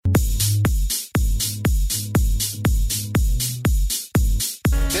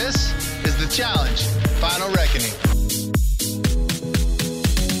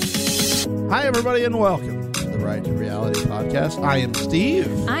Hi, everybody, and welcome to the Ride to Reality podcast. I am Steve.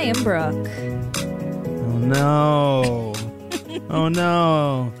 I am Brooke. Oh, no. Oh,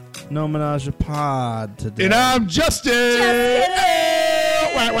 no. No menage a pod today. And I'm Justin.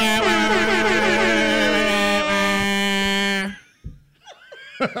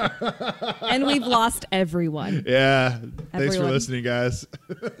 And we've lost everyone. Yeah. Thanks for Everyone. listening, guys.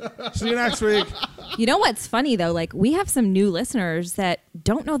 See you next week. You know what's funny, though? Like, we have some new listeners that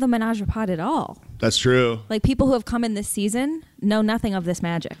don't know the menage a pod at all. That's true. Like, people who have come in this season know nothing of this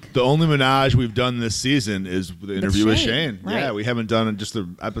magic. The only menage we've done this season is the interview with Shane. Right. Yeah, we haven't done just the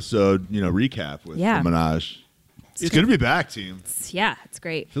episode, recap with the menage. It's good to be back, team. It's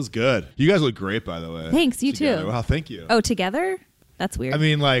great. Feels good. You guys look great, by the way. Thanks, you together. too. Well, thank you. Oh, together? That's weird. I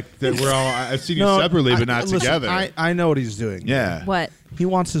mean, like, that we're all, I've seen you separately, but not listen, together. I know what he's doing. Yeah. What? He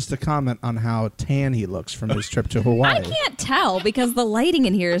wants us to comment on how tan he looks from his trip to Hawaii. I can't tell because the lighting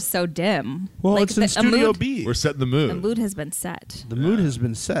in here is so dim. Well, like it's in Studio B. We're setting the mood. The mood has been set. The mood has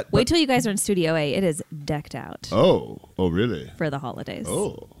been set. Wait till you guys are in Studio A. It is decked out Oh, really? for the holidays.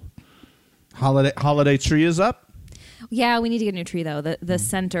 Oh. Holiday tree is up. Yeah, we need to get a new tree, though. The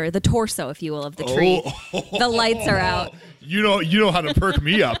center, the torso, if you will, of the tree. The lights are out. You know how to perk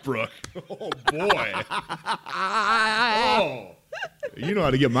me up, Brooke. Oh, boy. Oh. You know how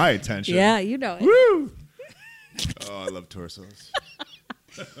to get my attention. Yeah, you know it. Woo! Oh, I love torsos.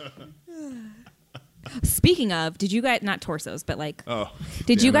 Speaking of, did you guys, not torsos, but like, Oh.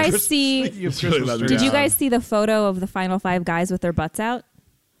 did you guys see, It's really let me did you down. guys see the photo of the final 5 guys with their butts out?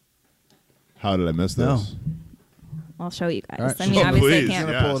 How did I miss this? No. I'll show you guys. All right. I mean, Oh, obviously please. I can't.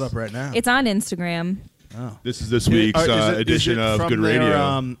 I'm Yeah. going to pull it up right now. It's on Instagram. Oh. This is this week's edition of Good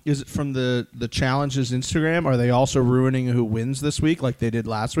Radio. Is it from the Challenges Instagram? Are they also ruining who wins this week like they did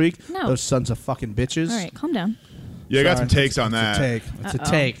last week? No. Those sons of fucking bitches. All right, calm down. Yeah, I got some Sorry. takes on that. It's a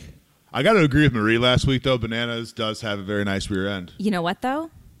take. I got to agree with Marie last week, though. Bananas does have a very nice rear end. You know what, though?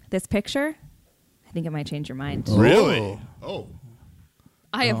 This picture, I think it might change your mind. Really? Oh.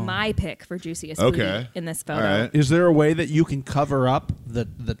 I have my pick for juiciest Okay. booty in this photo. All right. Is there a way that you can cover up the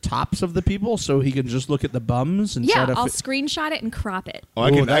tops of the people so he can just look at the bums and Yeah, try to I'll screenshot it and crop it.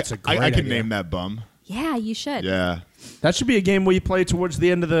 Oh, that's a great I can idea. name that bum. Yeah, you should. Yeah. That should be a game we play towards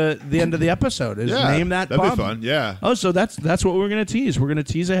the end of the episode. Is Yeah. name that That'd bum. be fun. Yeah. Oh, so that's what we're gonna tease. We're gonna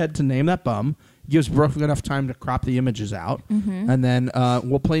tease ahead to name that bum. Gives Brooke enough time to crop the images out, and then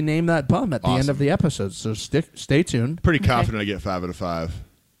we'll play name that bum at the end of the episode. So stay tuned. Pretty confident I get 5 out of 5.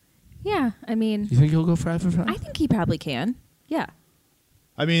 Yeah, I mean, You think he'll go 5 for 5? I think he probably can. Yeah.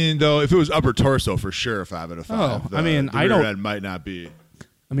 I mean, though, if it was upper torso, for sure, 5 out of 5. Oh, The- I mean, the I rear don't- end might not be.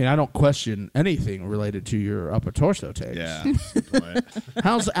 I mean, I don't question anything related to your upper torso takes. Yeah. Good point.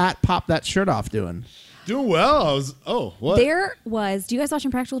 How's at Pop That Shirt Off doing? Doing well. What? There was, do you guys watch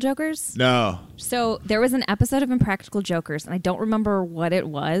Impractical Jokers? No. So there was an episode of Impractical Jokers, and I don't remember what it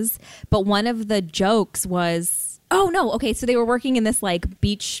was, but one of the jokes was, so they were working in this like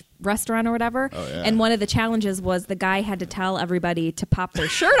beach restaurant or whatever, and one of the challenges was the guy had to tell everybody to pop their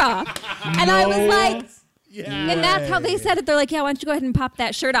shirt off. And I was like, and that's how they said it. They're like, yeah, why don't you go ahead and pop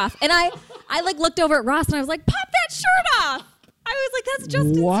that shirt off? And I like looked over at Ross and I was like, pop that shirt off. I was like, that's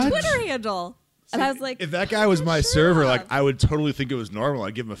Justin's Twitter handle. And I was like, If that guy was my server, like, I would totally think it was normal.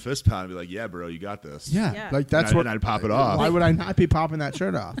 I'd give him a fist pound and be like, yeah, bro, you got this. Yeah, like that's and what I'd pop it off. Why would I not be popping that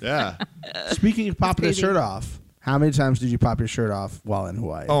shirt off? Yeah. Speaking of popping the crazy. shirt off, how many times did you pop your shirt off while in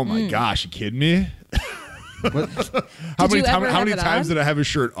Hawaii? Oh, my gosh. You kidding me? How Did you ever have many it times on? did I have a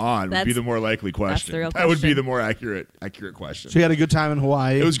shirt on would be That's- the more likely question. the real That would be question. the more accurate question. So you had a good time in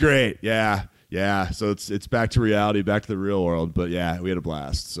Hawaii? It was great. Yeah. Yeah. So it's back to reality, back to the real world. But yeah, we had a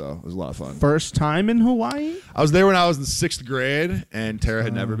blast. So it was a lot of fun. First time in Hawaii? I was there when I was in 6th grade, and Tara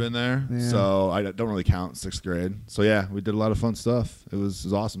had never been there. yeah. So I don't really count 6th grade. So yeah, we did a lot of fun stuff. It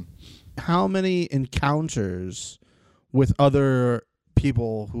was awesome. How many encounters with other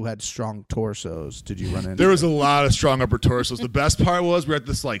people who had strong torsos did you run into? There was a lot of strong upper torsos. The best part was we were at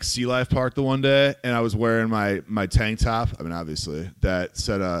this like sea life park the one day, and I was wearing my tank top. I mean, obviously that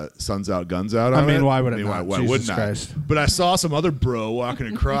said "Suns out, guns out." On I mean, it. why would it not? Why Jesus wouldn't Christ. I? But I saw some other bro walking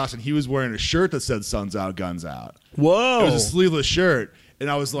across, and he was wearing a shirt that said "Suns out, guns out." Whoa. It was a sleeveless shirt. And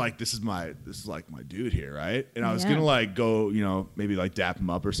I was like, this is like my dude here, right? And I was gonna like go, maybe like dap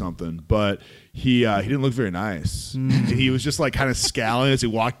him up or something. But he didn't look very nice. And he was just like kind of scowling as he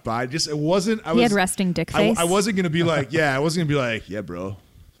walked by. He had resting dick face. I wasn't gonna be like, yeah, bro,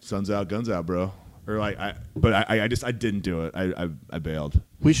 suns out, guns out, bro. Or like, I didn't do it. I bailed.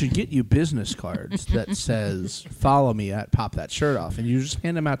 We should get you business cards that says "Follow me at Pop That Shirt Off," and you just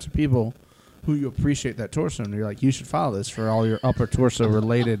hand them out to people who you appreciate that torso, and you're like, you should follow this for all your upper torso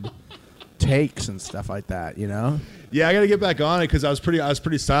related takes and stuff like that, you know? Yeah, I got to get back on it because I was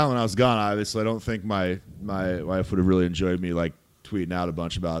pretty silent when I was gone. Obviously, I don't think my wife would have really enjoyed me like tweeting out a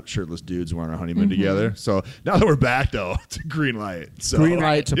bunch about shirtless dudes who were on our honeymoon together. So now that we're back, though, it's a green light. So, green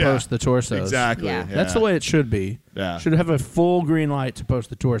light to post the torsos. Exactly. Yeah. That's the way it should be. Yeah. Should have a full green light to post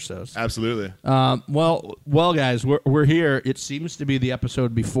the torsos. Absolutely. Well, guys, we're here. It seems to be the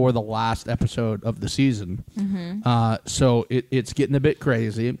episode before the last episode of the season. So it's getting a bit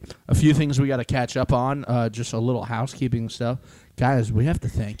crazy. A few things we got to catch up on. Just a little housekeeping stuff. Guys, we have to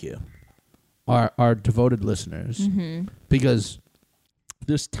thank you, our devoted listeners, because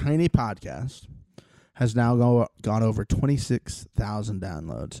this tiny podcast has now gone over 26,000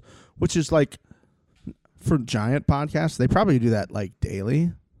 downloads, which is like, for giant podcasts, they probably do that like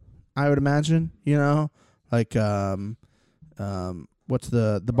daily, I would imagine, you know, like what's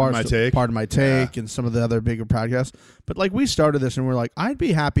the Pardon My Take and some of the other bigger podcasts. But like, we started this and we're like, I'd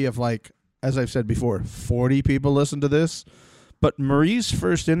be happy if, like, as I've said before, 40 people listen to this. But Marie's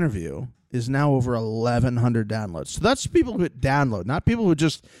first interview is now over 1,100 downloads. So that's people who hit download, not people who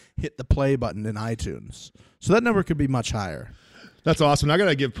just hit the play button in iTunes. So that number could be much higher. That's awesome. I got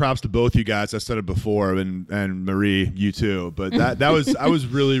to give props to both you guys. I said it before, and Marie, you too. But that was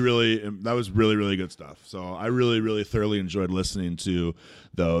really good stuff. So I really thoroughly enjoyed listening to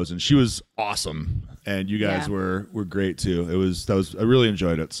those, and she was awesome, and you guys were great too. I really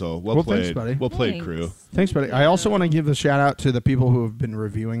enjoyed it. So well played, thanks, buddy. Well played, crew. Thanks, buddy. I also want to give a shout out to the people who have been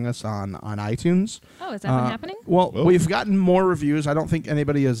reviewing us on iTunes. Oh, is that been happening? Well, we've gotten more reviews. I don't think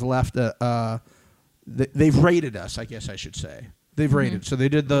anybody has left they've rated us, I guess I should say. They've rated. So they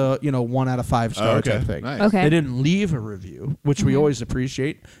did the 1 out of 5 star type thing. Nice. Okay. They didn't leave a review, which we always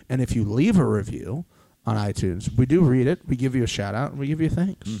appreciate. And if you leave a review on iTunes, we do read it. We give you a shout out and we give you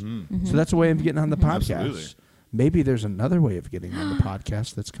thanks. So that's a way of getting on the podcast. Absolutely. Maybe there's another way of getting on the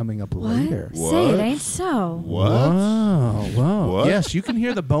podcast that's coming up later. Say it ain't so. What? Whoa. What? Yes, you can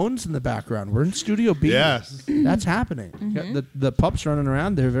hear the bones in the background. We're in Studio B. Yes. That's happening. The pups running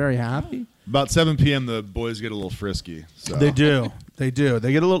around. They're very happy. About 7 p.m., the boys get a little frisky. So. They do. They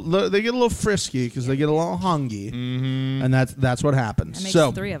get a little frisky because they get a little hungry, and that's what happens. That makes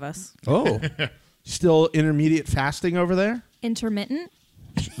so 3 of us. Oh, still intermediate fasting over there? Intermittent.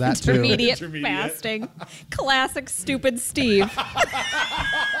 That too. Intermediate fasting. Classic stupid Steve.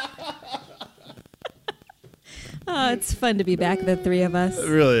 Oh, it's fun to be back, the 3 of us. It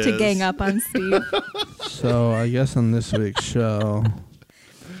really to is. gang up on Steve. So I guess on this week's show.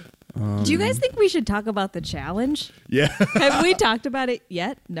 Do you guys think we should talk about the challenge? Yeah. Have we talked about it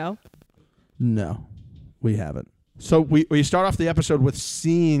yet? No. No, we haven't. So we start off the episode with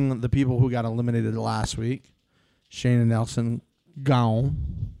seeing the people who got eliminated last week. Shane and Nelson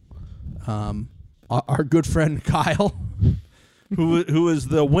gone. Our good friend Kyle, who is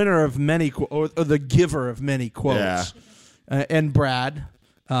the winner of many or the giver of many quotes, and Brad,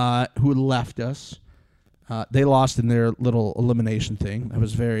 who left us. They lost in their little elimination thing. That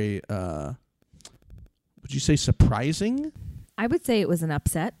was very, would you say surprising? I would say it was an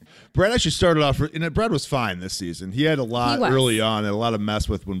upset. Brad actually started off, and Brad was fine this season. He had a lot early on and a lot of mess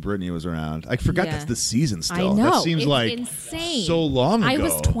with when Brittany was around. I forgot that's the season still. I know. That seems it's like insane. So long ago. I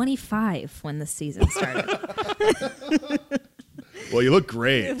was 25 when the season started. Well, you look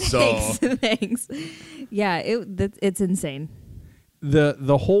great. So Thanks. Yeah, it's insane.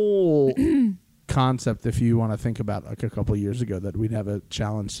 The whole concept, if you want to think about like a couple of years ago, that we'd have a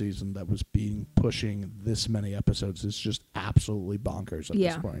challenge season that was pushing this many episodes is just absolutely bonkers at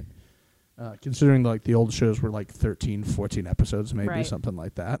this point. Considering like the old shows were like 13, 14 episodes, maybe something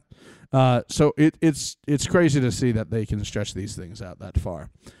like that. So it's crazy to see that they can stretch these things out that far.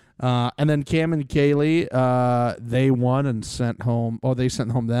 And then Cam and Kaylee, they won and sent home. Oh, they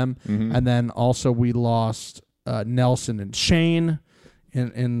sent home them. And then also we lost Nelson and Shane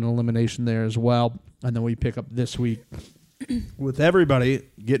in elimination there as well. And then we pick up this week with everybody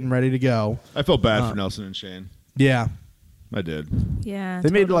getting ready to go. I felt bad for Nelson and Shane. Yeah. I did. Yeah, they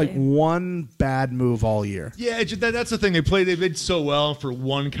made like one bad move all year. Yeah, that's the thing. They played so well for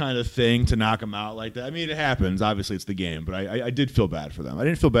one kind of thing to knock them out like that. I mean, it happens. Obviously, it's the game. But I did feel bad for them. I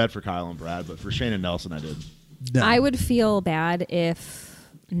didn't feel bad for Kyle and Brad, but for Shane and Nelson, I did. No. I would feel bad if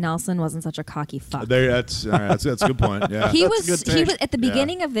Nelson wasn't such a cocky fuck. That's a good point. Yeah, he was at the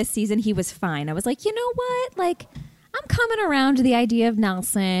beginning of this season. He was fine. I was like, you know what, like. I'm coming around to the idea of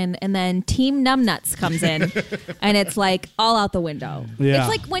Nelson, and then Team Numbnuts comes in, and it's like all out the window. Yeah. It's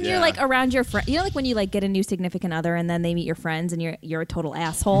like when you're like around your friend, you know, like when you like get a new significant other, and then they meet your friends, and you're a total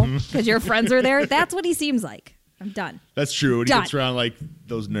asshole because your friends are there. That's what he seems like. I'm done. That's true. When he gets around like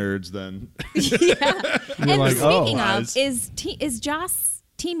those nerds, then Yeah. And like, speaking of, is Joss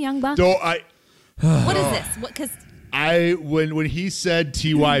Team Young Buck? No, I What is this? Because when he said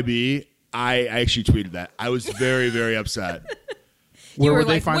TYB, I actually tweeted that. I was very, very upset. you were would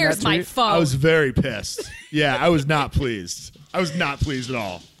they like, find "Where's that my tweet? phone?" I was very pissed. Yeah, I was not pleased. I was not pleased at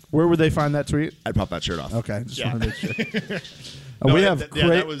all. Where would they find that tweet? I'd pop that shirt off. Okay, just Yeah. want to make sure. No, We have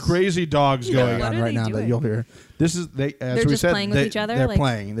that was- crazy dogs going What on are right they now that doing? you'll hear. This is as They're we just said, playing with each other? They're Like-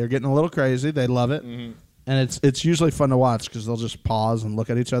 playing. They're getting a little crazy. They love it, and it's usually fun to watch because they'll just pause and look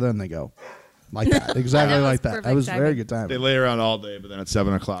at each other and they go like that, exactly That was like that. That perfect was very timing. good time. They lay around all day, but then at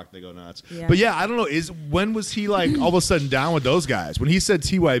 7 o'clock they go nuts. Yeah. But yeah, I don't know. When was he like all of a sudden down with those guys? When he said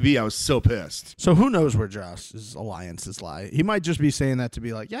TYB, I was so pissed. So who knows where Josh's alliances lie? He might just be saying that to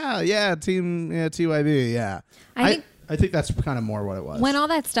be like, team, TYB, yeah. I think that's kind of more what it was. When all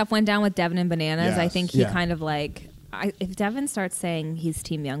that stuff went down with Devin and Bananas, I Yes. think he Yeah. kind of like, if Devin starts saying he's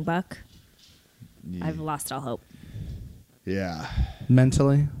Team Young Buck, I've lost all hope. Yeah.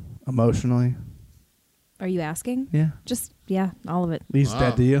 Mentally, emotionally, Are you asking? yeah. Just, all of it. He's Wow.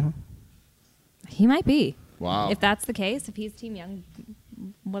 dead to you. He might be. Wow. If that's the case, if he's Team Young,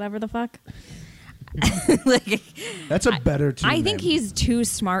 whatever the fuck. like, That's a better team. I think name. he's too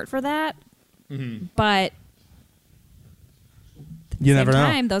smart for that, but You same never know.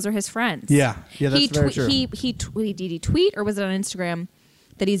 time, those are his friends. Yeah, that's he very true. Did he tweet or was it on Instagram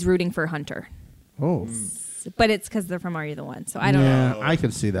that he's rooting for Hunter? Oh, But it's because they're from Are You the One? So I don't know. I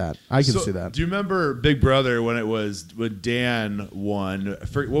can see that. I can see that. Do you remember Big Brother when Dan won?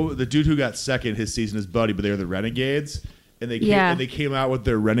 The dude who got second his season, his buddy, but they were the Renegades. And they came out with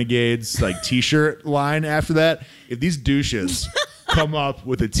their Renegades like T-shirt line after that. If these douches come up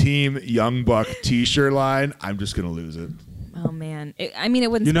with a Team Young Buck T-shirt line, I'm just gonna lose it. Oh man, it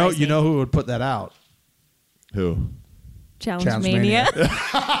wouldn't. You surprise me. know who would put that out? Who? Challenge Mania.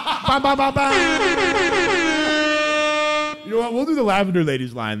 Bam, bam, bam, bam. You know what? We'll do the Lavender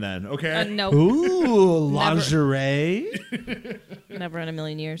Ladies line then. Okay. No, Ooh, lingerie. never in a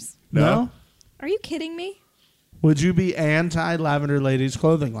million years. No. Are you kidding me? Would you be anti Lavender Ladies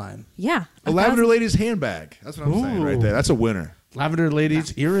clothing line? Yeah, A Lavender Ladies handbag. That's what I'm saying right there. That's a winner. Lavender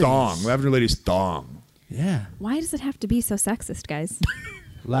Ladies earrings. Thong. Lavender Ladies thong. Yeah. Why does it have to be so sexist, guys?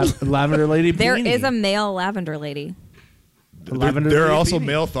 Lavender Lady. There beanie. is a male lavender lady. Lavender There are Lady also beanie.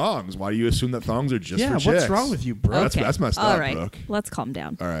 male thongs. Why do you assume that thongs are just Yeah. for chicks? What's wrong with you, bro? Okay. That's messed All up, right, Brooke. let's calm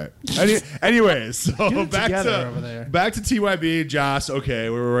down. All right. Anyways, so it together over there. back to TYB, Joss. Okay,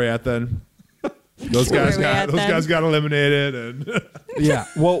 where were we at then? Those Where guys were we at then? got eliminated, and Yeah.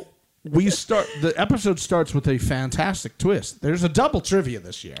 Well, the episode starts with a fantastic twist. There's a double trivia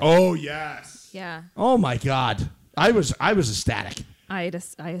this year. oh yes, Yeah, Oh my God. I was ecstatic. I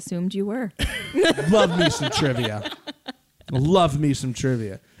assumed you were. Love me some trivia. Love me some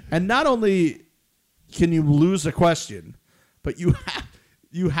trivia. And not only can you lose a question, but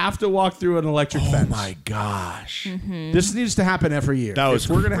you have to walk through an electric fence. oh my gosh, This needs to happen every year. that was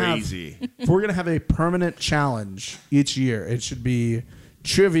If we're gonna crazy. If we're gonna have a permanent challenge each year, it should be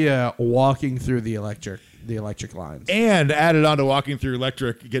trivia walking through the electric lines. And added on to walking through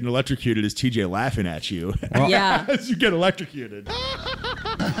getting electrocuted is TJ laughing at you Yeah. as you get electrocuted.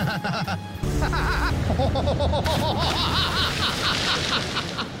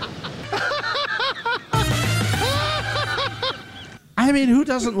 I mean, who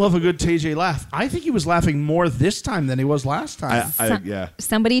doesn't love a good TJ laugh? I think he was laughing more this time than he was last time. Yeah.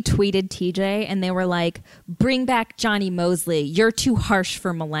 Somebody tweeted TJ and they were like, "Bring back Johnny Mosley. You're too harsh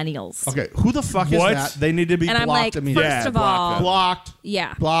for millennials." Okay, who the fuck What? is that? They need to be And I'm blocked like, immediately. first of block all, them. Blocked.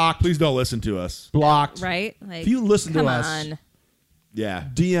 yeah, Blocked. Please don't listen to us. Blocked. right? Like, If you listen to come us- on. Yeah.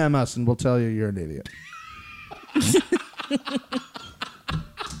 DM us and we'll tell you you're an idiot.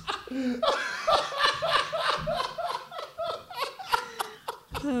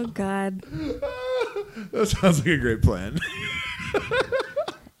 Oh God. That sounds like a great plan.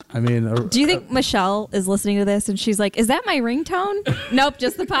 I mean, Do you think Michelle is listening to this and she's like, "Is that my ringtone?" Nope,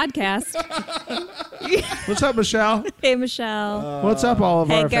 just the podcast. what's up, Michelle? Hey, Michelle. What's up, all of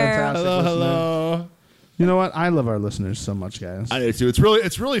Hey, our girl. fantastic listeners? Hello. You know what? I love our listeners so much, guys. I do too.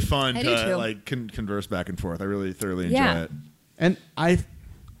 It's really fun I do to too. like converse back and forth. I really thoroughly enjoy Yeah. it. And I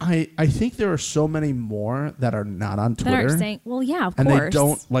think there are so many more that are not on That Twitter, are saying, "Well, yeah, of and course." they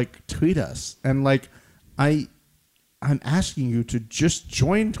don't like tweet us. And like, I'm asking you to just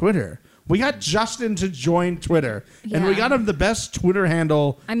join Twitter. We got Justin to join Twitter, and we Yeah. got him the best Twitter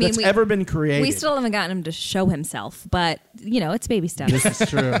handle that's ever been created. We still haven't gotten him to show himself, but it's baby steps. This is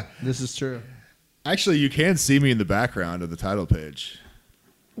true. This is true. Actually, you can see me in the background of the title page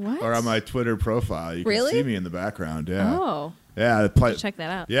What? or on my Twitter profile. You Really? can see me in the background. Yeah. Oh, Yeah. check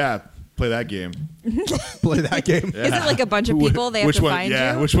that out. Yeah. play that game. Play that game. Is it like a bunch of people they have to find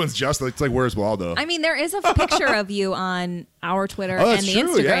you? Which one's Justin? It's like, where's Waldo? I mean, there is a picture of you on our Twitter and that's the true,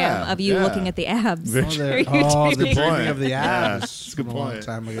 Instagram of you looking at the abs. The dreaming of the Yeah, abs. that's a good From a long point.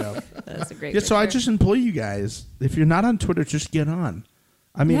 time ago. That's a great Yeah, so I picture. just implore you guys, if you're not on Twitter, just get on.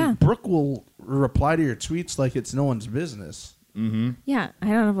 I mean, Yeah. Brooke will reply to your tweets like it's no one's business. Mm-hmm. Yeah, I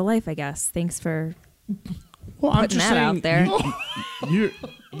don't have a life, I guess. Thanks for Well, I'm putting just that saying, out there.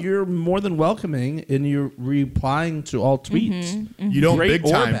 you're more than welcoming, and you're replying to all tweets. You don't Great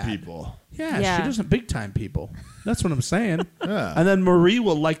big time or bad. people. Yeah, she doesn't big time people. That's what I'm saying. Yeah. And then Marie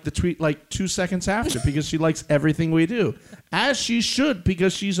will like the tweet like 2 seconds after because she likes everything we do, as she should,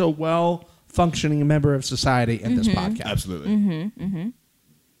 because she's a well-functioning member of society in this podcast. Absolutely.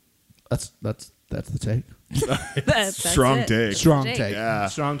 That's the take. That's Strong it. take. Strong Take. take. Yeah.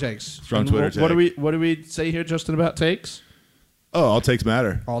 Strong takes. Strong And Twitter what do we say here, Justin, about takes? Oh, all takes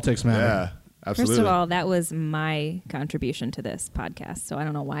matter. All takes matter. Yeah, absolutely. First of all, that was my contribution to this podcast, so I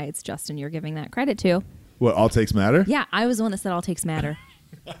don't know why it's Justin you're giving that credit to. What, all takes matter? Yeah, I was the one that said all takes matter.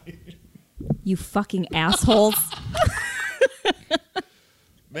 You fucking assholes.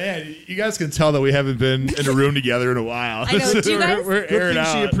 Man, you guys can tell that we haven't been in a room together in a while. I know. Do you guys- we're Good airing thing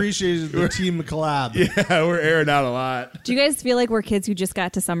she out. appreciated the team collab. Yeah, we're airing out a lot. Do you guys feel like we're kids who just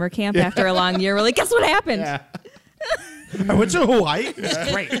got to summer camp after a long year? We're like, guess what happened? Yeah. I went to Hawaii. It was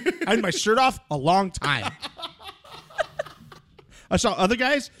great. I had my shirt off a long time. I saw other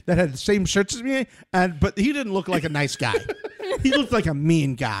guys that had the same shirts as me, but he didn't look like a nice guy. He looked like a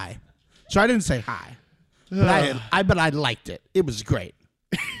mean guy. So I didn't say hi. But I liked it. It was great.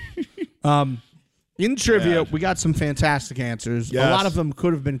 In trivia, we got some fantastic answers. Yes. A lot of them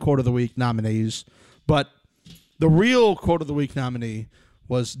could have been Quote of the Week nominees, but the real Quote of the Week nominee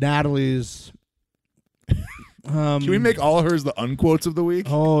was Natalie's. Can we make all hers the unquotes of the week?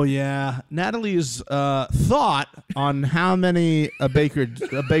 Oh yeah, Natalie's thought on how many a baker's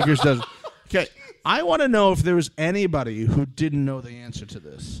does. Okay, I want to know if there was anybody who didn't know the answer to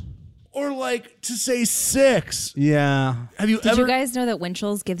this. Or like to say 6. Yeah. Have you Did ever? you guys know that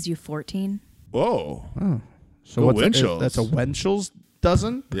Winchell's gives you 14? Whoa. So Go what's Winchell's. that's a Winchell's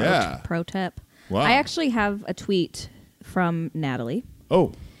dozen? Yeah. Pro tip. Wow. I actually have a tweet from Natalie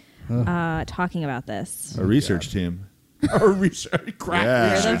Oh, talking about this. a research team. Or research, crack Yeah. Where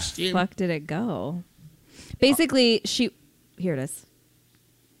the research team. fuck did it go? Basically, here it is.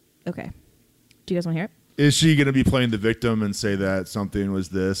 Okay. Do you guys want to hear it? Is she going to be playing the victim and say that something was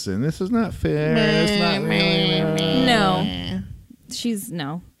this and this is not fair? It's not really. No.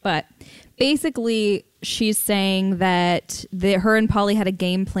 No. But basically, she's saying that her and Polly had a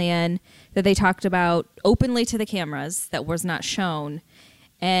game plan that they talked about openly to the cameras that was not shown.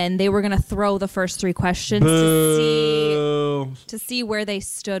 And they were going to throw the first 3 questions Boo. to see where they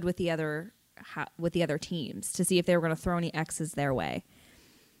stood with the other teams, to see if they were going to throw any X's their way.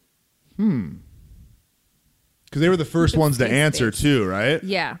 Because they were the first ones to Space answer, Base. too, right?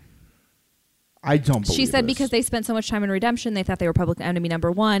 Yeah. I don't believe She said this. because they spent so much time in Redemption, they thought they were public enemy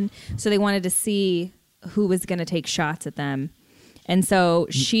number 1, so they wanted to see who was going to take shots at them. And so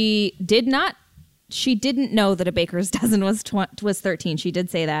she didn't know that a baker's dozen was 13. She did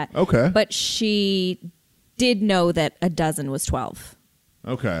say that. Okay. But she did know that a dozen was 12.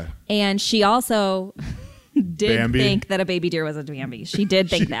 Okay. And she also did Bambi? think that a baby deer was a Bambi. She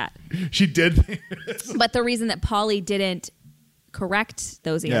did think that. She did. But the reason that Polly didn't correct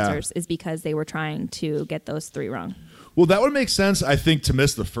those Yeah. answers is because they were trying to get those 3 wrong. Well, that would make sense, I think, to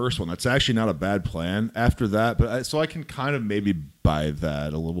miss the first one. That's actually not a bad plan after that. But so I can kind of maybe buy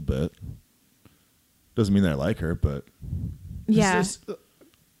that a little bit. Doesn't mean that I like her, but Yeah.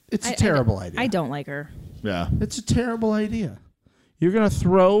 It's a terrible idea. I don't like her. yeah. It's a terrible idea. You're going to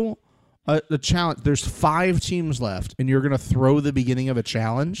throw a challenge. There's 5 teams left, and you're going to throw the beginning of a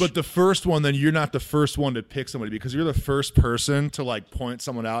challenge? But the first one, then you're not the first one to pick somebody because you're the first person to like point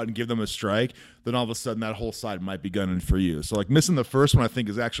someone out and give them a strike. Then all of a sudden that whole side might be gunning for you. So like missing the first one, I think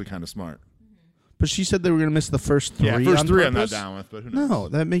is actually kind of smart. But she said they were going to miss the first 3. Yeah, first on 3 I'm not purpose? down with, but who knows? No,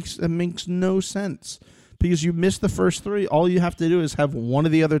 that makes no sense. Because you miss the first 3, all you have to do is have one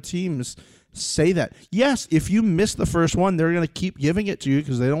of the other teams say that. Yes, if you miss the first one, they're going to keep giving it to you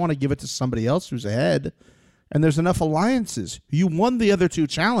because they don't want to give it to somebody else who's ahead. And there's enough alliances. You won the other 2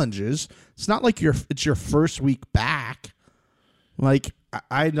 challenges. It's not like it's your first week back. Like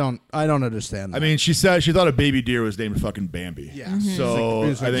I don't understand that. I mean, she said she thought a baby deer was named fucking Bambi. Yeah. So It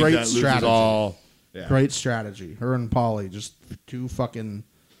was a I think great that loses strategy. all. Yeah. Great strategy. Her and Polly, just 2 fucking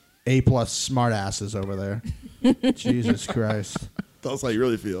A+ smartasses over there. Jesus Christ. Tell us how you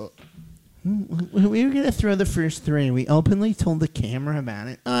really feel. We were going to throw the first 3. We openly told the camera about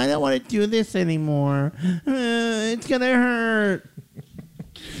it. Oh, I don't want to do this anymore. It's going to hurt.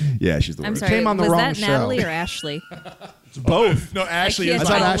 Yeah, she's the I'm worst. sorry. Came on the was wrong that show. Natalie or Ashley? It's both. No, Ashley can't is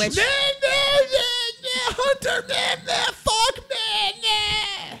tell like, which- Hunter, man, fuck,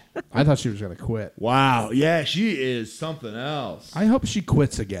 man. I thought she was going to quit. Wow, yeah, she is something else. I hope she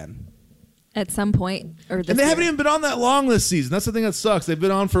quits again. At some point, or this And they year. haven't even been on that long this season. That's the thing that sucks. They've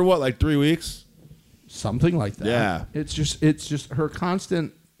been on for what, like 3 weeks? Something like that. Yeah. It's just her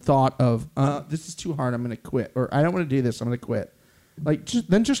constant thought of this is too hard, I'm going to quit, or I don't want to do this, I'm going to quit. Like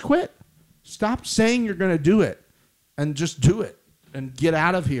just quit. Stop saying you're going to do it and just do it and get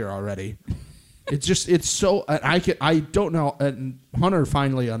out of here already. It's so I don't know, and Hunter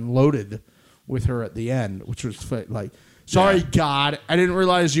finally unloaded with her at the end, which was like, sorry, Yeah. God, I didn't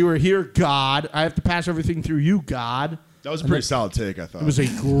realize you were here, God. I have to pass everything through you, God. That was a pretty solid take, I thought. It was a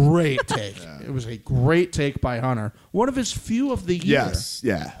great take. It was a great take by Hunter. One of his few of the year. Yes,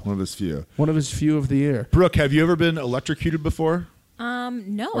 yeah, one of his few. One of his few of the year. Brooke, have you ever been electrocuted before?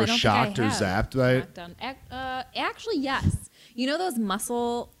 No, Or I don't shocked think I or have. zapped, right? Actually, yes. You know those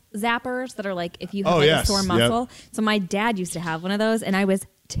muscle zappers that are like if you have Oh, like yes. a sore Yep. muscle? So my dad used to have one of those, and I was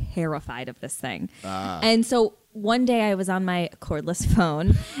terrified of this thing. And so one day I was on my cordless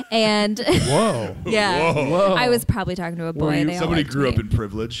phone, and Whoa. yeah, Whoa. I was probably talking to a boy. you- They all Somebody liked grew me. up in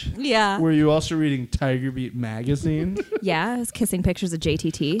privilege. Yeah, Were you also reading Tiger Beat magazine? yeah. I was kissing pictures of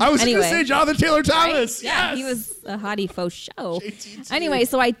JTT. I was anyway. going to say Jonathan Taylor Right? Thomas. Yeah, Yes. he was a hottie faux show. JTT. Anyway,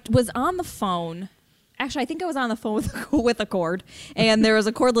 so I was on the phone. Actually, I think I was on the phone with a cord, and there was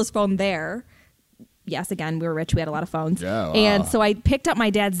a cordless phone there. Yes, again, we were rich. We had a lot of phones. Yeah, wow. And so I picked up my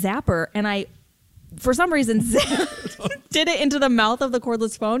dad's zapper, and I, for some reason, did it into the mouth of the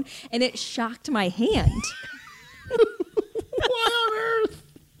cordless phone, and it shocked my hand. What on earth?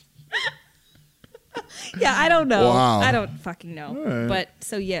 Yeah, I don't know. Wow. I don't fucking know. right. But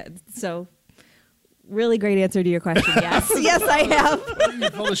so really great answer to your question. Yes, yes, I have. You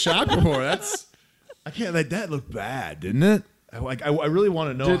felt a shock before. I can't. That looked bad, didn't it? I really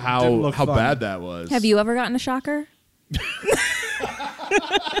want to know Didn't how look fun. bad that was. Have you ever gotten a shocker?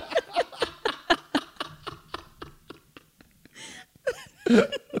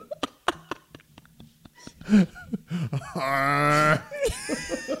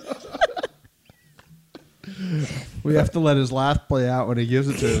 We have to let his laugh play out when he gives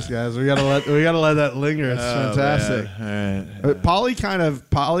it to us, guys. We gotta let that linger. It's fantastic. Polly kind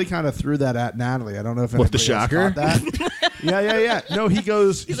of threw that at Natalie. I don't know if What, the anybody else shocker? caught that. Yeah. No, he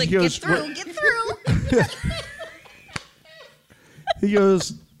goes. He's like, he goes, get through. He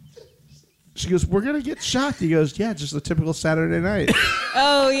goes. She goes, we're gonna get shocked. He goes, yeah, just a typical Saturday night.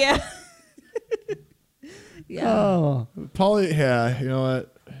 Oh yeah. Yeah. Oh, Polly, yeah, you know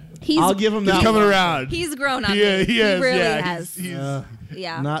what? I'll give him that. He's coming one. around. He's grown on He me. is, He really yeah, has.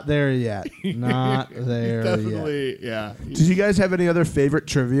 Yeah. Not there yet. Not there yet. Definitely, yeah. Did you guys have any other favorite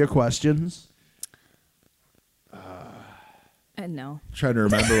trivia questions? No. Trying to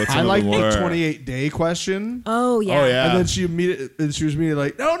remember what some I of like them the were. 28-day question. Oh yeah. Oh yeah. And then she was immediately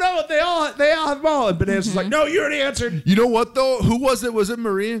like, no, they all have them all. And Bonanza's like, no, you already answered. You know what though? Who was it? Was it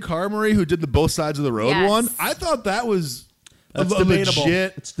Marie and Marie who did the both sides of the road Yes. one? I thought that was That's a debatable.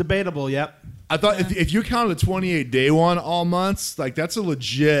 legit. It's debatable. Yep. I thought if you counted the 28-day one all months, like that's a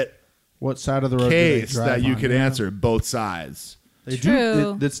legit What side of the road do they case drive that you on? could Yeah. answer both sides. They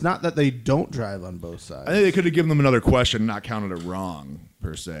True. do. It's not that they don't drive on both sides. I think they could have given them another question, and not counted it wrong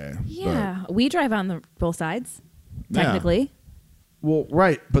per se. Yeah. We drive on both sides. Yeah. Technically. Well,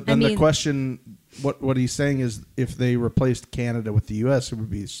 right, but then the mean- question, what he's saying is, if they replaced Canada with the U.S., it would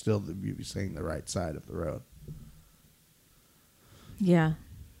be you'd be saying the right side of the road. Yeah.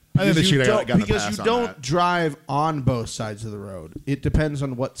 I think they should have gotten a because pass you on don't that. drive on both sides of the road. It depends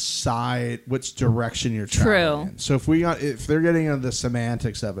on which direction you're traveling in. So if they're getting into the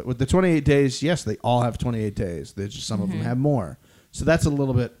semantics of it, with the 28 days, yes, they all have 28 days. There's just some of them have more. So that's a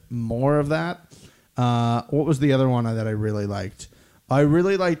little bit more of that. What was the other one that I really liked? I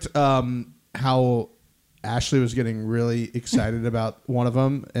really liked how Ashley was getting really excited about one of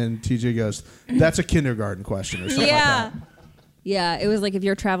them, and TJ goes, "That's a kindergarten question," or something like that. Yeah, it was like if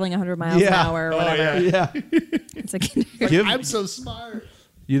you're traveling 100 miles an hour or whatever. Yeah. It's like I'm so smart.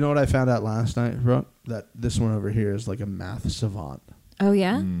 You know what I found out last night, bro? That this one over here is like a math savant. Oh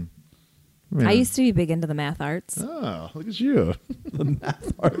yeah? I used to be big into the math arts. Oh, look at you. The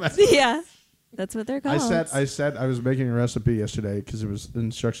math arts. Yeah. That's what they're called. I said I was making a recipe yesterday because it was the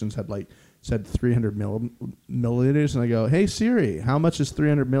instructions said 300 milliliters, and I go, "Hey Siri, how much is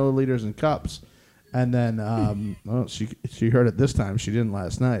 300 milliliters in cups?" And then she heard it this time. She didn't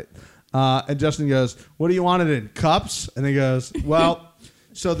last night. And Justin goes, what do you want it in? Cups? And he goes, well,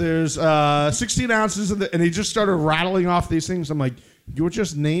 so there's 16 ounces of and he just started rattling off these things. I'm like, you're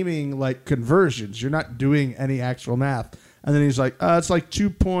just naming like conversions. You're not doing any actual math. And then he's like, it's like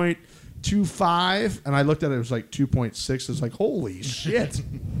 2.25. And I looked at it, it was like 2.6. It's like, holy shit.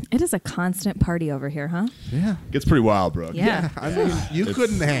 It is a constant party over here, huh? Yeah. Gets pretty wild, Brooke. Yeah. I mean, you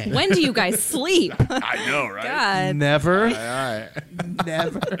couldn't hang. When do you guys sleep? I know, right? God. Never. All right.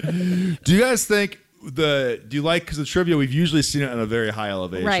 Never. Do you guys think because the trivia, we've usually seen it on a very high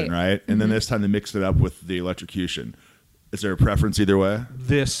elevation, right? And then this time they mixed it up with the electrocution. Is there a preference either way?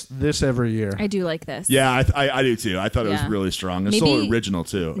 This every year. I do like this. Yeah, I do too. I thought it was really strong. It's so original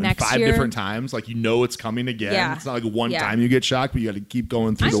too. And 5 different times, like it's coming again. Yeah. It's not like one time you get shocked, but you got to keep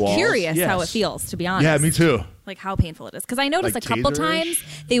going through the walls. I'm curious how it feels, to be honest. Yeah, me too. Like how painful it is. Because I noticed a couple times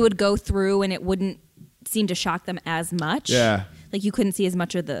they would go through and it wouldn't seem to shock them as much. Yeah. Like you couldn't see as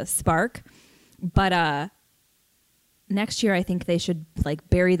much of the spark. But next year I think they should like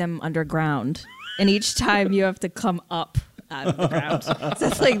bury them underground. And each time you have to come up out of the ground. So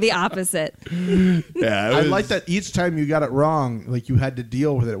it's like the opposite. Yeah, I like that each time you got it wrong, like you had to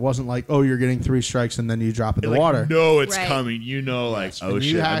deal with it. It wasn't like, oh, you're getting 3 strikes and then you drop in the water. No, it's coming. Oh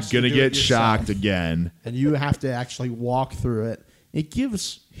shit, I'm going to get shocked again. And you have to actually walk through it.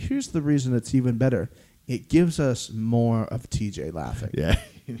 Here's the reason it's even better. It gives us more of TJ laughing. Yeah,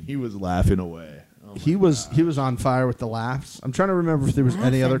 he was laughing away. He was on fire with the laughs. I'm trying to remember if there was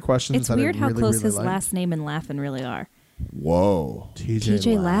any other questions. It's that weird I how really, close really his liked. last name and Laughin' really are. Whoa.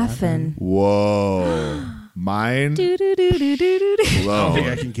 TJ Laughin'. Whoa. Mine? Do, do, do, do, do, do, do. I don't think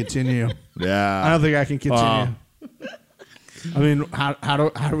I can continue. Yeah. I don't think I can continue. I mean,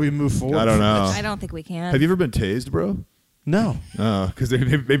 how do we move forward? I don't know. I don't think we can. Have you ever been tased, bro? No. Because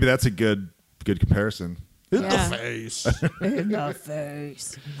maybe that's a good comparison. In the face. In the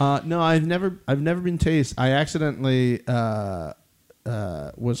face. No, I've never been tased. I accidentally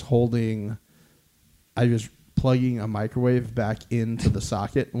was plugging a microwave back into the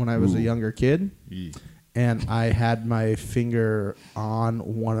socket when I was a younger kid. And I had my finger on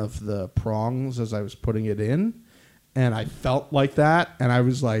one of the prongs as I was putting it in. And I felt like that. And I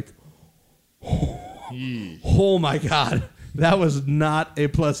was like, oh my God. That was not a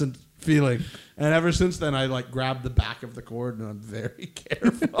pleasant feeling. And ever since then, I like grabbed the back of the cord and I'm very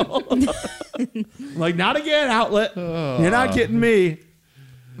careful. Like, not again, outlet. You're not getting me.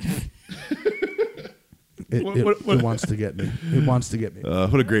 It wants to get me. It wants to get me.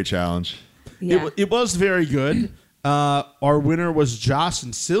 What a great challenge. Yeah. It was very good. Our winner was Joss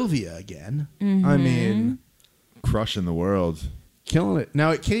and Sylvia again. Mm-hmm. I mean, crushing the world. Killing it.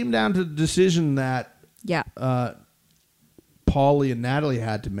 Now, it came down to the decision that Paulie and Natalie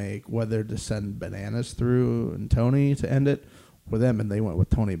had to make whether to send Bananas through and Tony to end it or them, and they went with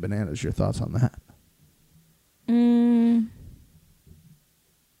Tony and Bananas. Your thoughts on that? Who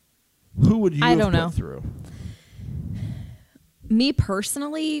would you have put through? Me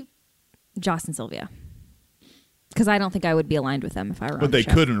personally, Joss and Sylvia. Because I don't think I would be aligned with them if I were on But the they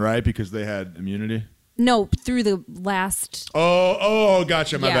show. couldn't, right? Because they had immunity? No, through the last... Oh,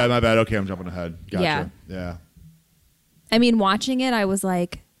 gotcha. My bad. Okay, I'm jumping ahead. Gotcha. Yeah. I mean, watching it, I was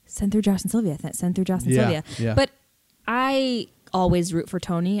like, send through Joss and Sylvia. Send through Joss and Sylvia. Yeah. But I always root for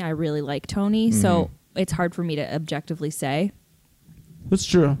Tony. I really like Tony. So it's hard for me to objectively say. That's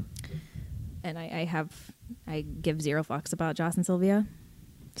true. And I give zero fucks about Joss and Sylvia.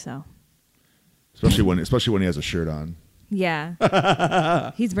 So. Especially when he has a shirt on.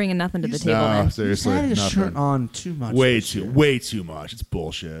 Yeah. He's bringing nothing to the table. No, then. seriously. He's had his nothing. shirt on too much. Way too much. It's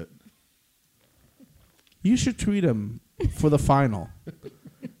bullshit. You should tweet him for the final.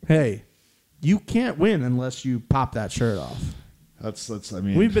 Hey, you can't win unless you pop that shirt off. That's I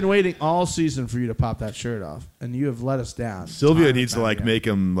mean, We've been waiting all season for you to pop that shirt off, and you have let us down. Sylvia needs to make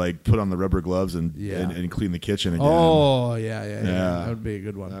him put on the rubber gloves and clean the kitchen again. Oh, yeah. That would be a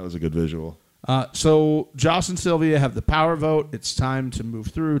good one. That was a good visual. So Joss and Sylvia have the power vote. It's time to move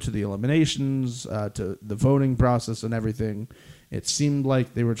through to the eliminations, to the voting process and everything. It seemed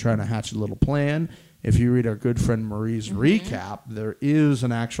like they were trying to hatch a little plan. If you read our good friend Marie's recap, there is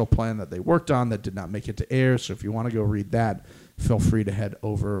an actual plan that they worked on that did not make it to air. So if you want to go read that, feel free to head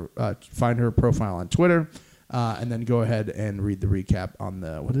over, find her profile on Twitter, and then go ahead and read the recap on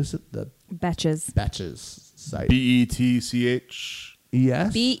the, what is it? The Betches site. BETCH?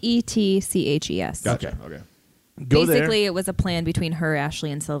 Yes? BETCHES. Gotcha. Okay. Go Basically, there. it was a plan between her,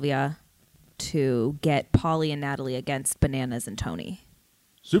 Ashley, and Sylvia to get Paulie and Natalie against Bananas and Tony.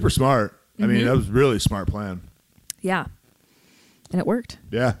 Super smart. I mean, that was a really smart plan. Yeah. And it worked.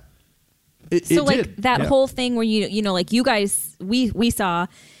 Yeah. It so like did. that whole thing where you know like you guys we saw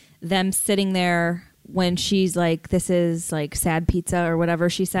them sitting there when she's like, this is like sad pizza or whatever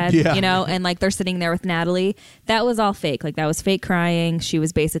she said, and like they're sitting there with Natalie. That was all fake. Like that was fake crying. She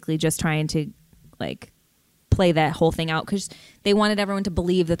was basically just trying to like play that whole thing out because they wanted everyone to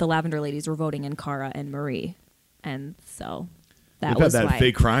believe that the Lavender Ladies were voting in Cara and Marie. And so that They've was had that why.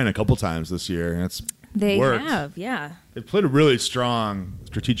 fake crying a couple times this year, and They worked. have, yeah. They've played a really strong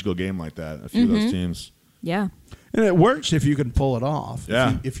strategical game like that, a few of those teams. Yeah. And it works if you can pull it off.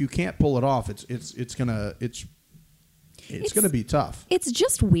 Yeah. If you can't pull it off, it's gonna be tough. It's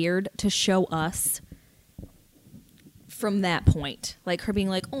just weird to show us from that point. Like her being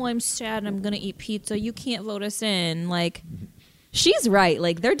like, oh, I'm sad and I'm going to eat pizza. You can't vote us in. Like, she's right.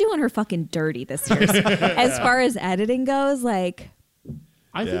 Like, they're doing her fucking dirty this year. As far as editing goes, like...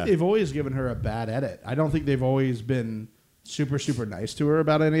 I think they've always given her a bad edit. I don't think they've always been super, super nice to her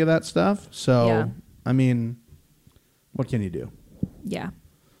about any of that stuff. So, I mean, what can you do? Yeah.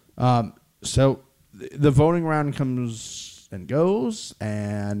 So the voting round comes and goes,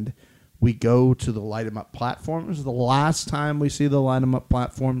 and we go to the Light 'em Up platforms. The last time we see the Light 'em Up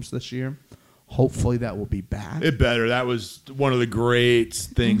platforms this year. Hopefully that will be back. It better. That was one of the great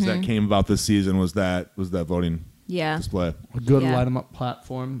things that came about this season was that voting display. A good Light 'em Up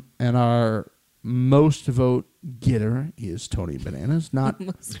platform, and our most vote getter is Tony Bananas, not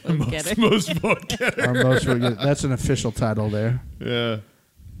most vote getter. our most vote getter. That's an official title there. Yeah.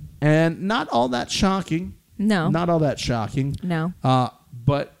 And not all that shocking. No. Not all that shocking. No.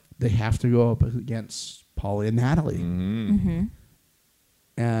 But they have to go up against Pauly and Natalie. Mm-hmm.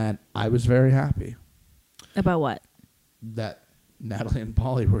 And I was very happy About what? that Natalie and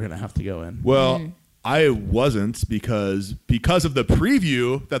Pauly were going to have to go in. Well, I wasn't because of the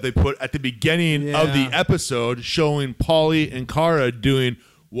preview that they put at the beginning of the episode showing Pauly and Cara doing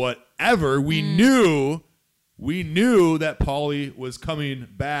whatever. We knew that Pauly was coming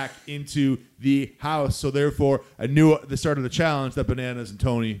back into the house. So therefore, I knew at the start of the challenge that Bananas and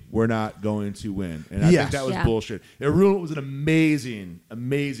Tony were not going to win. And I think that was bullshit. It was an amazing,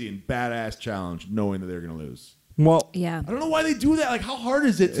 amazing, badass challenge knowing that they were going to lose. Well, Yeah. I don't know why they do that. Like, how hard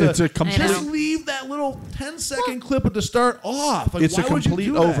is it It's to a complete- just leave that little 10-second clip at the start off? Like, it's a why would you complete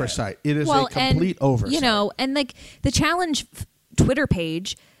do that? oversight. It is a complete oversight. You know, and like the challenge Twitter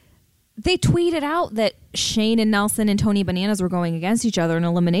page, they tweeted out that Shane and Nelson and Tony Bananas were going against each other in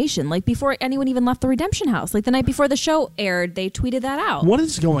elimination. Like before anyone even left the Redemption House. Like the night before the show aired, they tweeted that out. What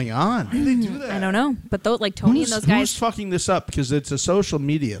is going on? Why do they do that? I don't know. But like Tony and those Who's guys. fucking this up? Because it's a social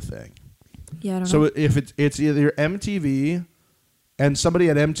media thing. Yeah, I don't So know. if it's either MTV and somebody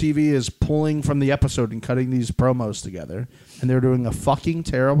at MTV is pulling from the episode and cutting these promos together, and they're doing a fucking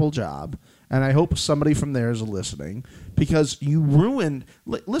terrible job, and I hope somebody from there is listening, because you ruined...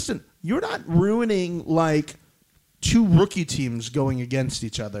 Listen, you're not ruining, like, two rookie teams going against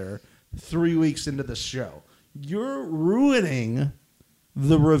each other 3 weeks into the show. You're ruining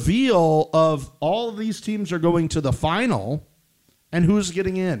the reveal of all of these teams are going to the final and who's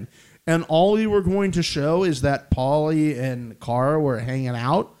getting in. And all you were going to show is that Pauly and Cara were hanging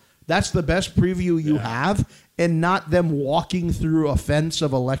out. That's the best preview you have, and not them walking through a fence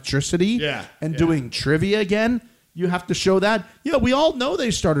of electricity and doing trivia again. You have to show that. Yeah, we all know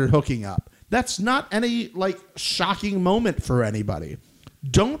they started hooking up. That's not any, like, shocking moment for anybody.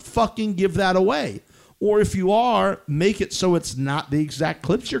 Don't fucking give that away. Or if you are, make it so it's not the exact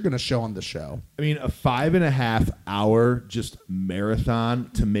clips you're going to show on the show. I mean, a 5.5 hour just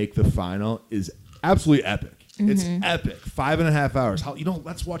marathon to make the final is absolutely epic. Mm-hmm. It's epic. 5.5 hours.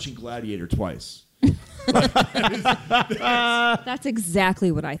 That's watching Gladiator twice. That's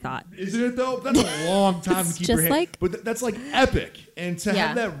exactly what I thought. Isn't it though? That's a long time to keep your hand. But that's like epic. And to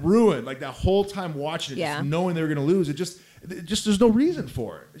have that ruined, like that whole time watching it, just knowing they were going to lose, it just there's no reason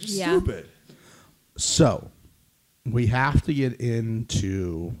for it. It's just stupid. So, we have to get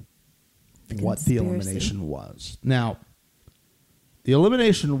into what the elimination was. Now, the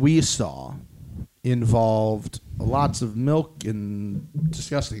elimination we saw involved lots of milk and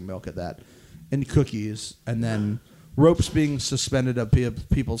disgusting milk at that, and cookies, and then ropes being suspended up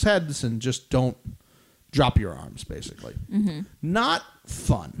people's heads and just don't drop your arms, basically. Mm-hmm. Not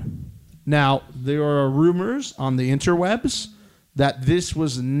fun. Now, there are rumors on the interwebs that this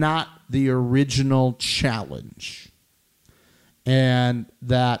was not the original challenge, and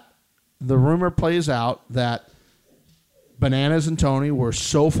that the rumor plays out that Bananas and Tony were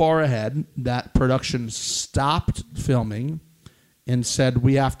so far ahead that production stopped filming and said,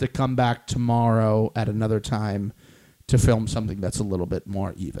 we have to come back tomorrow at another time to film something that's a little bit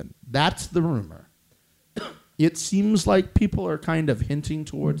more even. That's the rumor. It seems like people are kind of hinting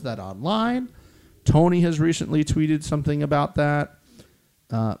towards that online. Tony has recently tweeted something about that.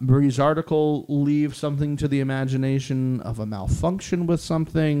 Marie's article leaves something to the imagination of a malfunction with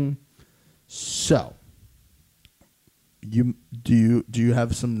something. So, do you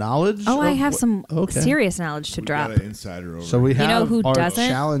have some knowledge? Oh, I have some serious knowledge to drop. Got an insider over. So we have who our doesn't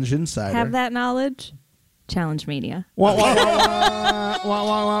challenge insider. have that knowledge? Challenge Media. Wah, wah, wah, wah,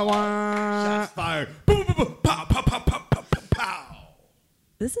 wah, wah, wah. Shots fired. Boom, boom, boom. Pow, pow, pow, pow, pow, pow, pow.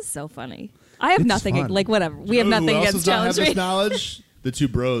 This is so funny. I have It's nothing fun. like whatever. We have Who nothing else against does not Challenge have this Media. knowledge? The two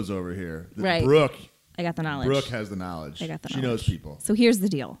bros over here. Right. Brooke. I got the knowledge. Brooke has the knowledge. I got the She knowledge. knows people. So here's the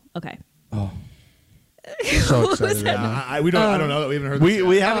deal. Okay. Oh, so excited! Right now. I don't know that we haven't heard. This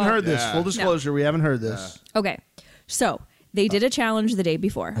We yet. haven't heard this. Yeah. Full disclosure, we haven't heard this. Okay. So they did a challenge the day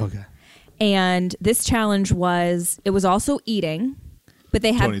before. Okay. And this challenge was also eating, but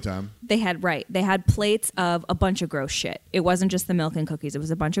they had Tony time. They had plates of a bunch of gross shit. It wasn't just the milk and cookies, it was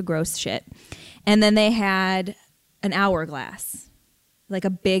a bunch of gross shit. And then they had an hourglass. Like a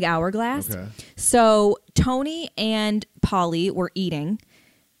big hourglass. Okay. So Tony and Polly were eating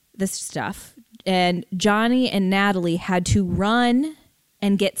this stuff, and Johnny and Natalie had to run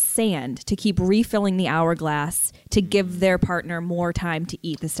and get sand to keep refilling the hourglass to give their partner more time to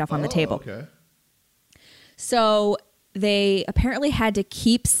eat the stuff on the table. Okay. So they apparently had to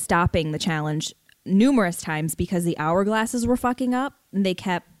keep stopping the challenge numerous times because the hourglasses were fucking up and they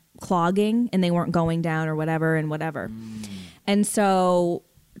kept clogging and they weren't going down or whatever and whatever. And so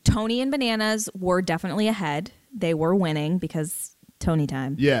Tony and Bananas were definitely ahead. They were winning because Tony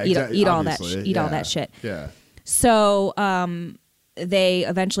time. Yeah, exactly. Eat all that Obviously. all that shit. Yeah. So they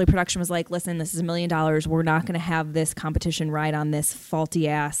eventually, production was like, listen, this is $1 million. We're not going to have this competition ride on this faulty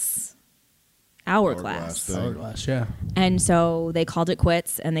ass hourglass. thing. Hourglass, yeah. And so they called it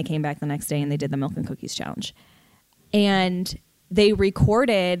quits and they came back the next day and they did the milk and cookies challenge. And they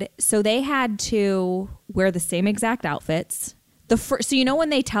recorded, so they had to wear the same exact outfits. So you know when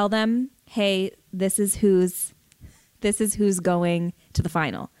they tell them, hey, this is who's going to the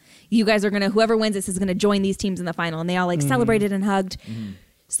final. You guys are going to, whoever wins this is going to join these teams in the final. And they all celebrated and hugged. Mm-hmm.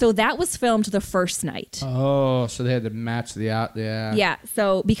 So that was filmed the first night. Oh, so they had to match the out. Yeah. Yeah.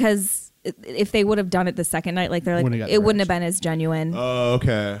 So because if they would have done it the second night, like they're like, it wouldn't have been as genuine. Oh,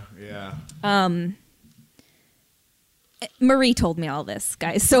 okay. Yeah. Marie told me all this,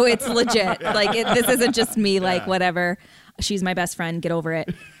 guys. So it's legit. Like this isn't just me. Like whatever. She's my best friend. Get over it.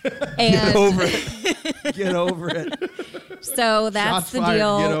 And Get over it. Get over it. So that's Shots the fired.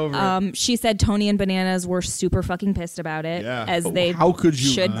 deal. Get over it. She said Tony and Bananas were super fucking pissed about it, as they How could you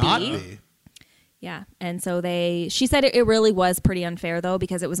should not be. be? Yeah, and so she said it really was pretty unfair though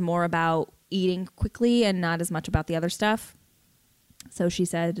because it was more about eating quickly and not as much about the other stuff. So she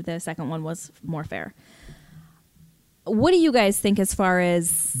said the second one was more fair. What do you guys think as far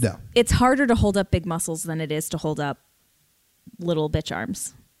as No. It's harder to hold up big muscles than it is to hold up little bitch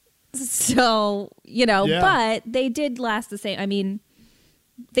arms. So, but they did last the same. I mean,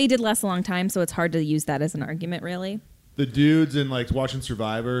 they did last a long time, so it's hard to use that as an argument, really. The dudes in like watching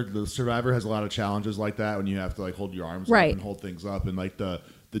Survivor, the Survivor has a lot of challenges like that when you have to like hold your arms up and hold things up, and like the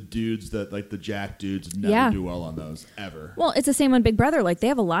dudes that like the jack dudes never do well on those ever. Well, it's the same on Big Brother. Like they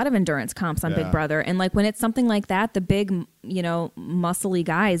have a lot of endurance comps on Big Brother, and like when it's something like that, the big, muscly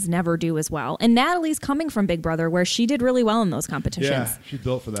guys never do as well. And Natalie's coming from Big Brother, where she did really well in those competitions. Yeah, she's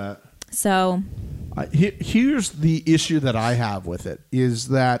built for that. So, here's the issue that I have with it is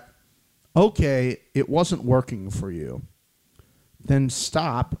that okay, it wasn't working for you. Then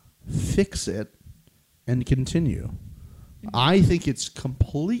stop, fix it, and continue. I think it's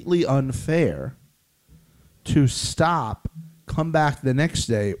completely unfair to stop, come back the next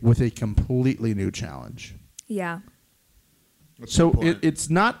day with a completely new challenge. yeah. That's So a good point. it's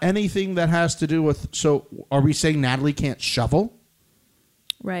not anything that has to do with... So are we saying Natalie can't shovel?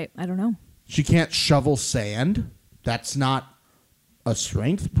 Right. I don't know. She can't shovel sand? That's not a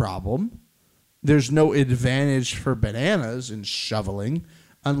strength problem. There's no advantage for Bananas in shoveling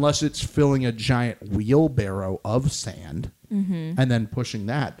unless it's filling a giant wheelbarrow of sand and then pushing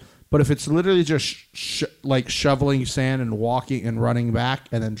that. But if it's literally just like shoveling sand and walking and running back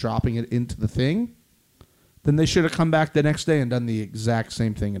and then dropping it into the thing, then they should have come back the next day and done the exact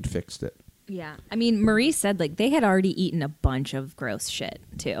same thing and fixed it. Yeah. I mean, Marie said like they had already eaten a bunch of gross shit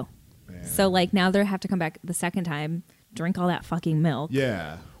too. Man. So like now they have to come back the second time, drink all that fucking milk.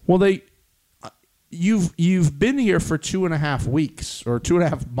 Yeah. Well, you've been here for 2.5 weeks or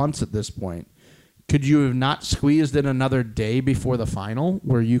 2.5 months at this point. Could you have not squeezed in another day before the final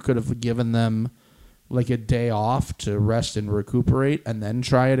where you could have given them like a day off to rest and recuperate and then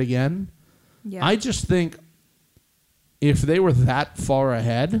try it again? Yeah. I just think if they were that far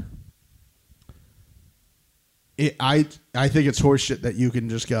ahead, I think it's horseshit that you can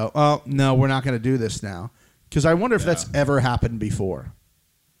just go, oh, no, we're not going to do this now. Because I wonder if that's ever happened before.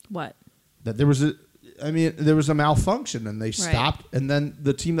 What? That there was a malfunction and they stopped, and then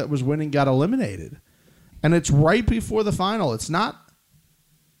the team that was winning got eliminated. And it's right before the final. It's not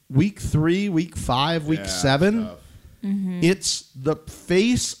week 3, week 5, week 7. Mm-hmm. It's the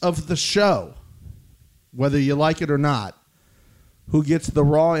face of the show, whether you like it or not, who gets the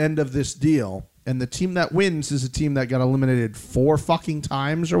raw end of this deal. And the team that wins is a team that got eliminated 4 fucking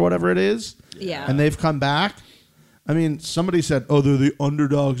times or whatever it is. Yeah. And they've come back. I mean, somebody said, oh, they're the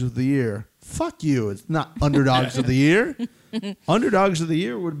underdogs of the year. Fuck you. It's not underdogs of the year. Underdogs of the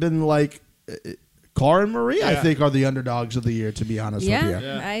year would have been like Cara and Marie, I think, are the underdogs of the year, to be honest with you.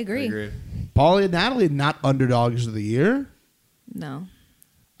 Yeah, I agree. Paulie and Natalie, not underdogs of the year. No.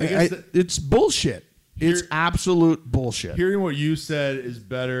 It's bullshit. It's absolute bullshit. Hearing what you said is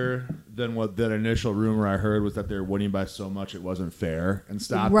better than what that initial rumor I heard was that they're winning by so much it wasn't fair and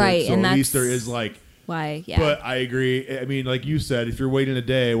stopped right, it. So and at least there is like... Why? Yeah. But I agree. I mean, like you said, if you're waiting a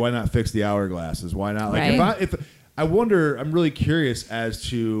day, why not fix the hourglasses? Why not? Like, right. if I wonder, I'm really curious as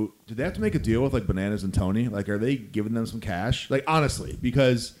to, did they have to make a deal with like Bananas and Tony? Like, are they giving them some cash? Like, honestly,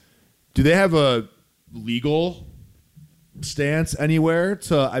 because do they have a legal stance anywhere?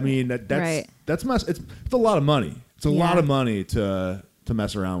 To, I mean, that's it's a lot of money. It's a lot of money to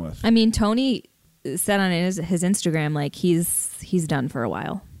mess around with. I mean, Tony said on his Instagram like he's done for a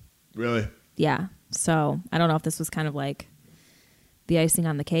while. Really? Yeah. So I don't know if this was kind of like the icing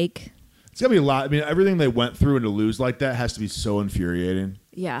on the cake. It's gotta be a lot. I mean, everything they went through and to lose like that has to be so infuriating.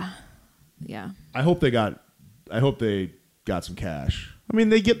 Yeah. Yeah. I hope they got some cash. I mean,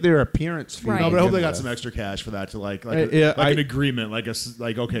 they get their appearance fee. Right. No, but I hope they got some extra cash for that to like an agreement, like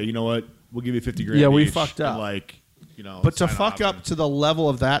okay, you know what, we'll give you $50,000. Yeah, we each, fucked up. And, but to fuck up to the level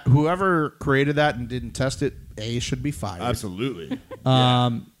of that, whoever created that and didn't test it, A, should be fired. Absolutely.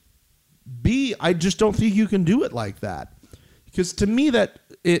 B, I just don't think you can do it like that. Because to me, that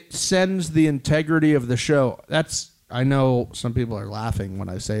it sends the integrity of the show. I know some people are laughing when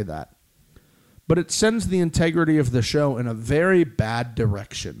I say that. But it sends the integrity of the show in a very bad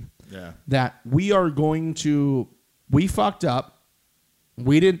direction. Yeah. That we fucked up.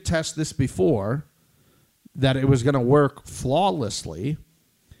 We didn't test this before. That it was going to work flawlessly.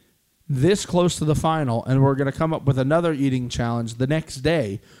 This close to the final, and we're going to come up with another eating challenge the next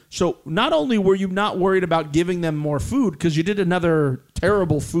day. So not only were you not worried about giving them more food because you did another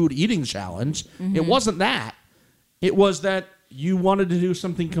terrible food eating challenge, it wasn't that. It was that you wanted to do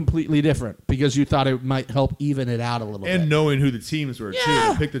something completely different because you thought it might help even it out a little bit. And knowing who the teams were,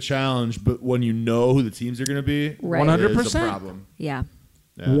 too. Pick the challenge, but when you know who the teams are going to be, 100%. Is a problem. Yeah.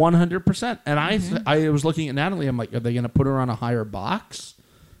 100%. And I was looking at Natalie. I'm like, are they going to put her on a higher box?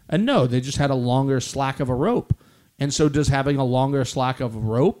 And no, they just had a longer slack of a rope. And so does having a longer slack of a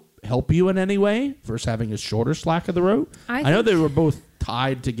rope help you in any way versus having a shorter slack of the rope? I know they were both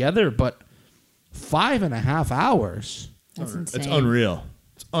tied together, but 5.5 hours. That's insane. It's unreal.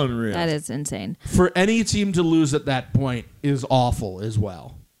 It's unreal. That is insane. For any team to lose at that point is awful as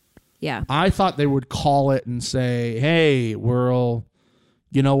well. Yeah. I thought they would call it and say, hey, you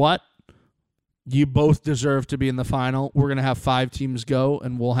know what? You both deserve to be in the final. We're going to have 5 teams go,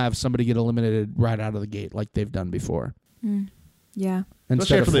 and we'll have somebody get eliminated right out of the gate like they've done before. Yeah.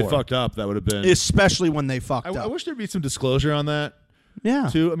 Especially after they fucked up, that would have been... Especially when they fucked up. I wish there'd be some disclosure on that. Yeah.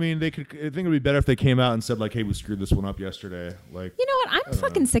 Too. I mean, I think it would be better if they came out and said, like, hey, we screwed this one up yesterday. Like, you know what? I'm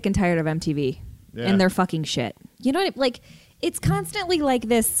fucking sick and tired of MTV and their fucking shit. You know what? Like, it's constantly like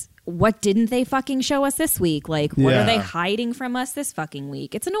this... What didn't they fucking show us this week? Like, what are they hiding from us this fucking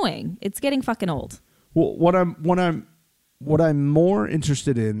week? It's annoying. It's getting fucking old. Well, what I'm more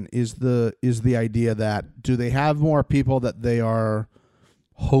interested in is the idea that do they have more people that they are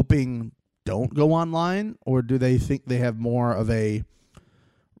hoping don't go online, or do they think they have more of a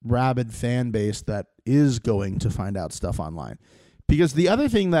rabid fan base that is going to find out stuff online? Because the other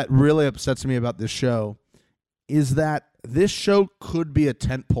thing that really upsets me about this show is that this show could be a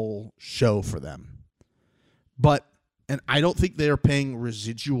tentpole show for them. And I don't think they're paying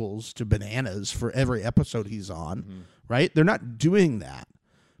residuals to Bananas for every episode he's on, right? They're not doing that.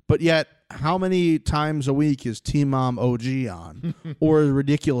 But yet, how many times a week is Teen Mom OG on or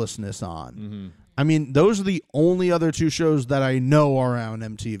Ridiculousness on? I mean, those are the only other 2 shows that I know are on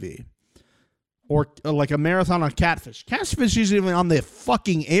MTV. Or like a marathon on Catfish. Catfish isn't even on the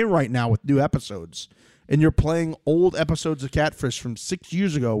fucking air right now with new episodes. And you're playing old episodes of Catfish from 6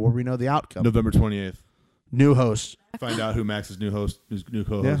 years ago where we know the outcome. November 28th. New host. Find out who Max's new co-host is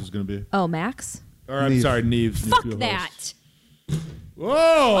going to be. Oh, Max? Or I'm sorry, Neve's Fuck new that. Whoa!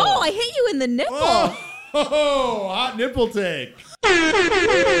 Oh, I hit you in the nipple. Oh, hot nipple take.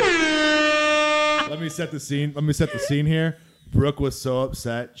 Let me set the scene here. Brooke was so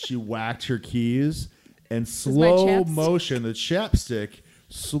upset she whacked her keys, and slow motion, the chapstick,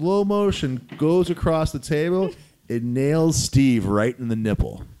 slow motion goes across the table. It nails Steve right in the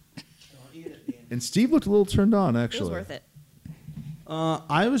nipple. And Steve looked a little turned on, actually. It was worth it.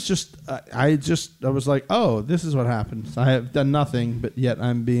 I was like, oh, this is what happens. I have done nothing, but yet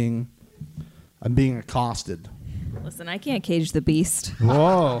I'm being accosted. Listen, I can't cage the beast.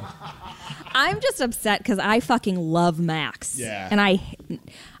 Whoa. I'm just upset because I fucking love Max. Yeah. And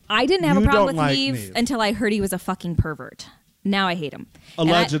I didn't have a problem with like Neve until I heard he was a fucking pervert. Now I hate him.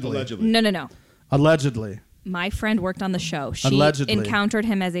 Allegedly. No. Allegedly. My friend worked on the show. She Allegedly. encountered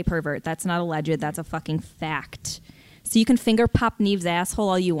him as a pervert. That's not alleged. That's a fucking fact. So you can finger pop Neve's asshole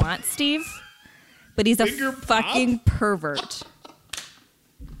all you want, Steve, but he's a fucking pervert.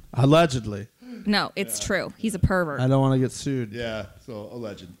 Allegedly. No, it's true. He's a pervert. I don't want to get sued. Yeah, so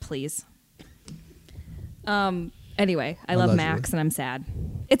alleged. Please. Anyway, I love Allegedly. Max, and I'm sad.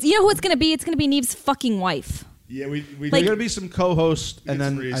 It's who it's gonna be. It's gonna be Neve's fucking wife. Yeah, we There's going to be some co-hosts, and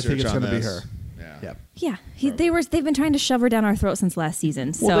then I think it's going to be her. Yeah. Yeah, they've been trying to shove her down our throat since last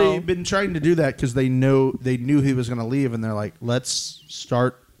season. So Well, they've been trying to do that because they knew he was going to leave, and they're like, let's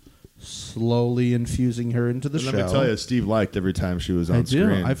start slowly infusing her into the show. Let me tell you, Steve liked every time she was on I do.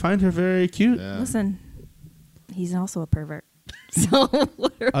 screen. I find her very cute. Yeah. listen, he's also a pervert. So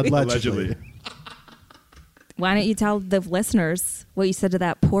what are we- Allegedly. Why don't you tell the listeners what you said to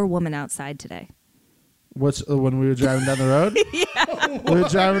that poor woman outside today? What's when we were driving down the road? Yeah. We were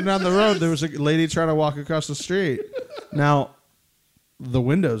driving down the road. There was a lady trying to walk across the street. Now, the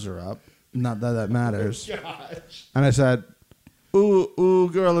windows are up. Not that matters. Oh, gosh. And I said, ooh,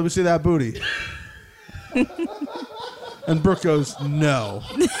 girl, let me see that booty. And Brooke goes, no.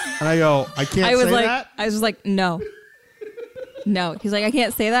 And I go, I can't say that? I was just like, no. No. He's like, I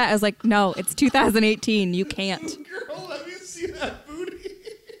can't say that. I was like, no, it's 2018. You can't. Girl, let me see that booty.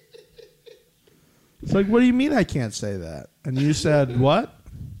 It's like, what do you mean I can't say that? And you said, what?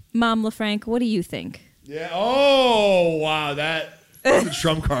 Mom LaFranc, what do you think? Yeah. Oh, wow. That's a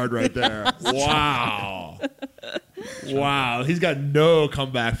trump card right there. Wow. Wow. He's got no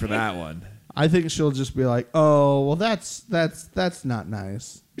comeback for that one. I think she'll just be like, oh, well, that's not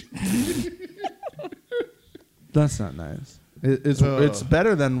nice. That's not nice. It's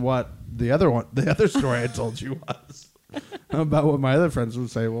better than what the other story I told you was. About what my other friends would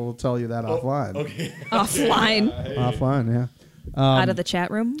say. Well, we'll tell you that offline. Okay. Offline. Offline, yeah. Out of the chat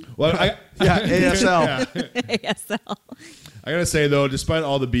room? Well, ASL. ASL. I gotta say though, despite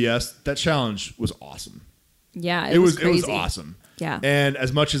all the BS, that challenge was awesome. Yeah, It was crazy. awesome. Yeah. And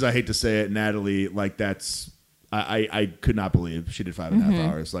as much as I hate to say it, Natalie, like I could not believe she did 5.5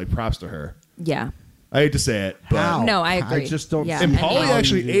 hours. Like props to her. Yeah. I hate to say it, but How? No, I agree. I just don't Yeah. see and And Paulie how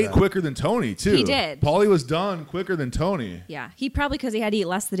actually you do ate that. quicker than Tony too. He did. Paulie was done quicker than Tony. Yeah. He probably because he had to eat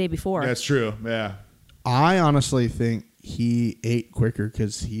less the day before. That's true. Yeah. I honestly think he ate quicker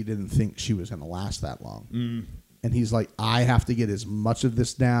because he didn't think she was going to last that long. And he's like, I have to get as much of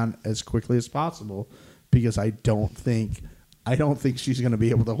this down as quickly as possible because I don't think she's going to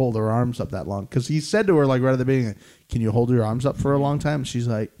be able to hold her arms up that long. Because he said to her, like right at the beginning, can you hold your arms up for a long time? She's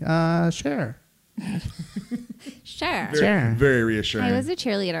like, sure. Sure. Very reassuring. I was a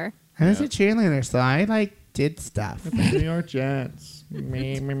cheerleader. I was a cheerleader, so I did stuff. New York Jets.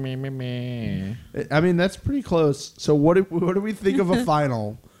 Me. I mean, that's pretty close. So what do we think of a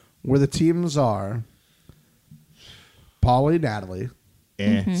final where the teams are Paulie, Natalie,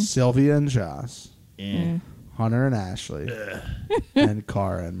 Sylvia and Joss, Hunter and Ashley, and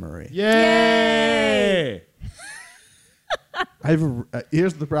Cara and Marie? Yay!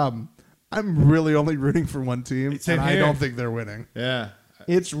 Here's the problem. I'm really only rooting for one team, Same and I here. don't think they're winning. Yeah.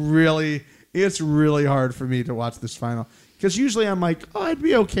 It's really hard for me to watch this final because usually I'm like, oh, I'd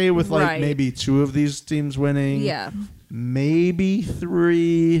be okay with like Right. maybe 2 of these teams winning, Yeah. maybe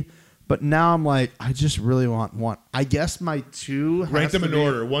 3, but now I'm like, I just really want one. I guess my 2 has Rank them to in be-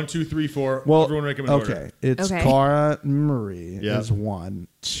 order. 1, 2, 3, 4. Well, Everyone rank them in okay, order. it's Okay. Cara and Marie Yeah. is 1.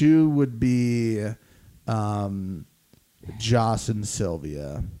 2 would be Joss and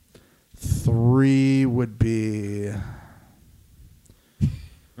Sylvia. 3 would be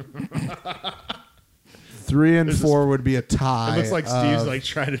 3 and 4 would be a tie. It looks like Steve's like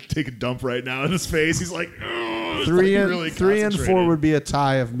trying to take a dump right now in his face. He's like, "Ugh," 3 like and really 3 and 4 concentrated. would be a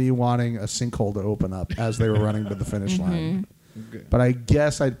tie of me wanting a sinkhole to open up as they were running to the finish line. Okay. But I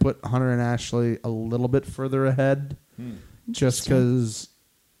guess I'd put Hunter and Ashley a little bit further ahead, just because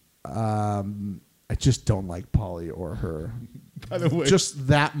I just don't like Polly or her. By the way, Just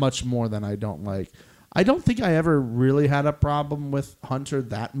that much more than I don't like. I don't think I ever really had a problem with Hunter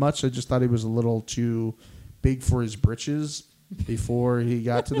that much. I just thought he was a little too big for his britches before he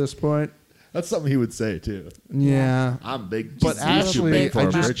got to this point. That's something he would say too. Yeah, I'm big, but actually,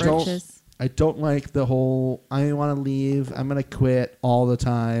 I don't like the whole I want to leave, I'm going to quit all the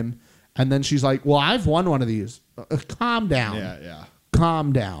time. And then she's like, well, I've won one of these. Calm down. Yeah.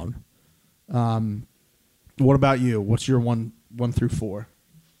 Calm down. What about you? What's your 1 through 4?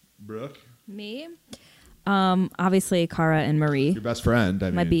 Brooke? Me? Obviously, Cara and Marie. Your best friend.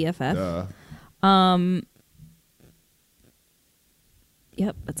 My BFF.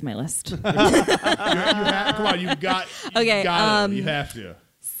 Yep, that's my list. Come on, you got it. You have to.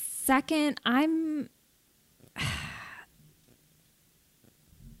 Second,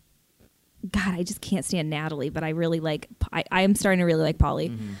 God, I just can't stand Natalie, but I really like. I am starting to really like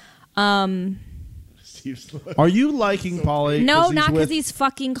Pauly. Mm-hmm. Are you liking Pauly? No, not because he's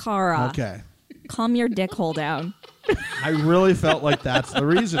fucking Cara. Okay. Calm your dick hole down. I really felt like that's the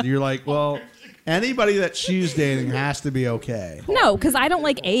reason. You're like, well, anybody that she's dating has to be okay. No, because I don't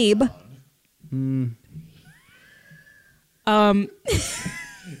like Abe.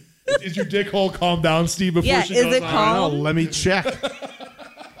 Is your dick hole calm down, Steve? Before she is goes it on? calm? Let me check.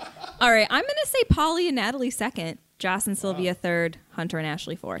 All right, I'm going to say Pauly and Natalie second, Joss and Sylvia third, Hunter and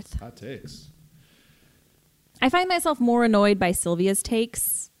Ashley fourth. Hot takes. I find myself more annoyed by Sylvia's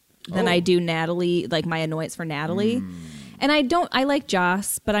takes than I do Natalie, like my annoyance for Natalie. And I like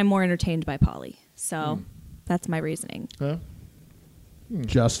Joss, but I'm more entertained by Pauly. So that's my reasoning.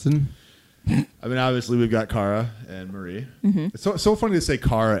 Justin? I mean, obviously, we've got Cara and Marie. Mm-hmm. It's so funny to say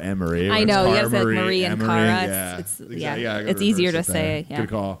Cara and Marie. I know, Cara, you have said Marie and Cara. Yeah, It's easier to say. Yeah. Good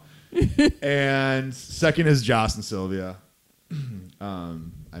call. And second is Joss and Sylvia. I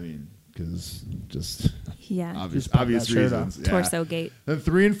mean, because just obvious reasons. Yeah. Torso gate. Then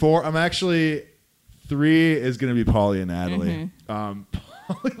 3 and 4, I'm actually 3 is going to be Pauly and Natalie.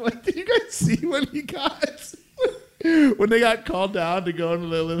 Pauly, like, did you guys see when he got when they got called down to go into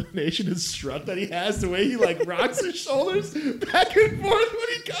the elimination? His strut that he has, the way he like rocks his shoulders back and forth when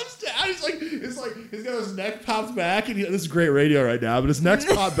he comes down. He's got his neck popped back, and this is great radio right now, but his neck's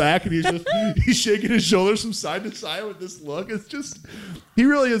popped back, and he's shaking his shoulders from side to side with this look. It's just, he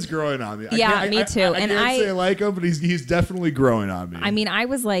really is growing on me. Yeah, me too. I can't say I like him, but he's definitely growing on me. I mean, I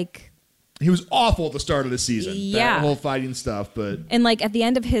was like, he was awful at the start of the season. Yeah. That whole fighting stuff, but... And like at the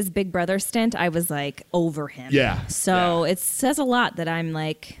end of his Big Brother stint, I was like over him. Yeah. So it says a lot that I'm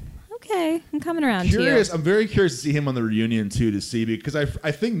like, okay, I'm coming around to you. I'm very curious to see him on the reunion too, to see, because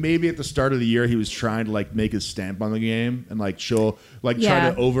I think maybe at the start of the year he was trying to like make his stamp on the game and like show, like try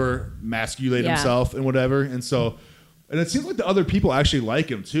to over masculate himself and whatever. And so... And it seems like the other people actually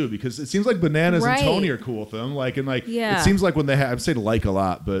like him too, because it seems like Bananas and Tony are cool with him. Like, and like, it seems like when they have, I'm saying like a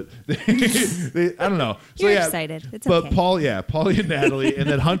lot, but they, I don't know. So You're excited. It's but okay. Pauly and Natalie, and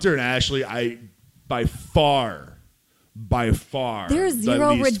then Hunter and Ashley, by far, there are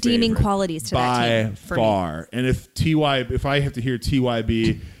zero redeeming qualities to that team. By far. And if I have to hear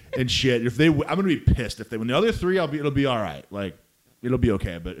TYB and shit, I'm gonna be pissed if they win. The other 3, it'll be all right. Like, it'll be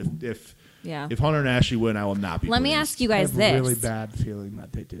okay. But if Hunter and Ashley win, I will not be Let pleased. me ask you guys I have this. a really bad feeling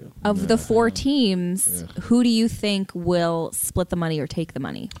that they do. Of the 4 teams, who do you think will split the money or take the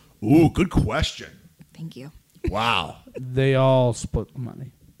money? Ooh, good question. Thank you. Wow. They all split the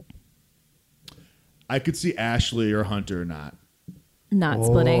money. I could see Ashley or Hunter not. Not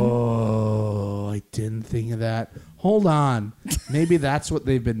splitting. Oh, I didn't think of that. Hold on. Maybe that's what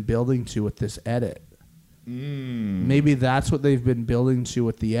they've been building to with this edit. Maybe that's what they've been building to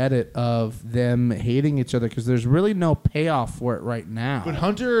with the edit of them hating each other, because there's really no payoff for it right now. But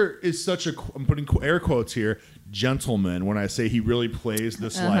Hunter is such a, I'm putting air quotes here, gentleman, when I say he really plays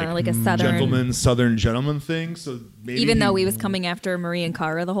this like a southern gentleman thing. So maybe even though he was coming after Marie and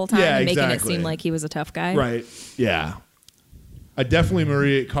Cara the whole time and making it seem like he was a tough guy. Right. Yeah. I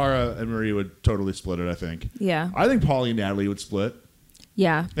definitely Cara and Marie would totally split it, I think. Yeah. I think Pauly and Natalie would split.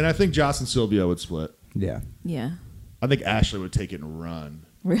 Yeah. And I think Joss and Sylvia would split. Yeah. Yeah. I think Ashley would take it and run.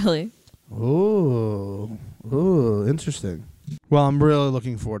 Really? Ooh, interesting. Well, I'm really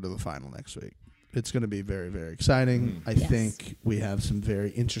looking forward to the final next week. It's going to be very, very exciting. I think we have some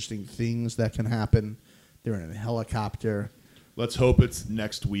very interesting things that can happen. They're in a helicopter. Let's hope it's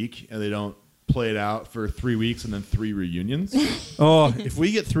next week and they don't play it out for 3 weeks and then 3 reunions. If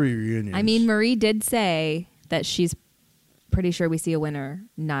we get 3 reunions. I mean, Marie did say that she's pretty sure we see a winner.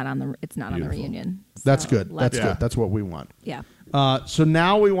 It's not on the reunion. So that's good. That's good. That's what we want. Yeah. So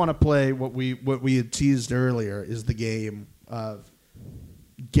now we want to play what we had teased earlier is the game of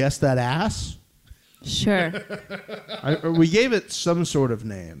guess that ass. Sure. We gave it some sort of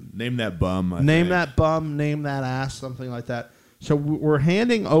name. Name that bum. I Name think. that bum, name that ass, something like that. So we're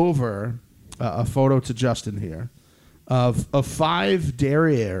handing over a photo to Justin here of 5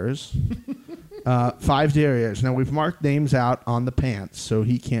 derrieres. 5 derrieres. Now, we've marked names out on the pants, so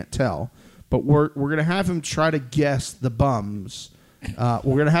he can't tell. But we're going to have him try to guess the bums. We're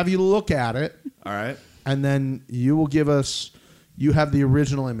going to have you look at it. All right. And then you will give us... You have the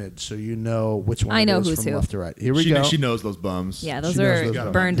original image, so you know which one I know it is who's from who. left to right. Here we go. She knows those bums. Yeah, those She knows are those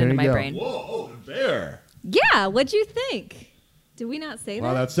bums. burned There into you my go. brain. Whoa, the bear. Yeah, what'd you think? Did we not say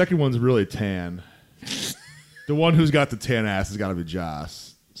Wow, that? that second one's really tan. The one who's got the tan ass has got to be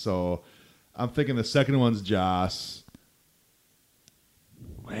Joss. So I'm thinking the second one's Joss.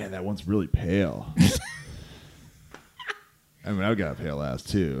 Man, that one's really pale. I mean, I've got a pale ass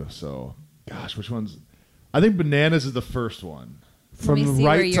too. So, gosh, which one's... I think Bananas is the first one. Let me From see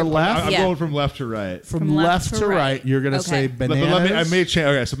where right to you're- left? I'm Yeah. going from left to right. From left to right, you're going to Okay. say But bananas. let me, I may change.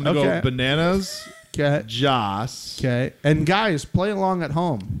 Okay, so I'm going to Okay. go Bananas, Okay. Joss. Okay. And guys, play along at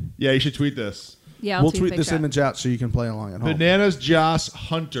home. Yeah, you should tweet this. Yeah, I'll We'll tweet this picture. image out so you can play along at home. Bananas, Joss,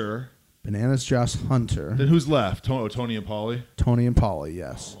 Hunter. Bananas, Josh Hunter, Then who's left? Tony and Pauly? Tony and Polly,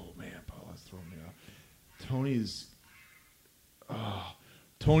 yes. Oh, man, Paula's throwing me off.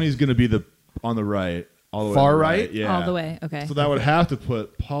 Tony's going to be on the right. All the way Far to the right? Yeah. All the way. Okay. So that would have to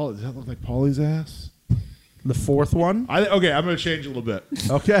put Paul. Does that look like Pauly's ass? The fourth one? Okay, I'm going to change a little bit.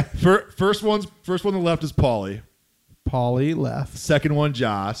 Okay. First one on the left is Pauly. Polly left. Second one,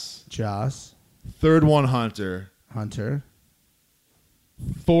 Joss. Joss. Third one, Hunter. Hunter.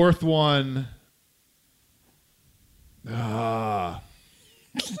 Fourth one,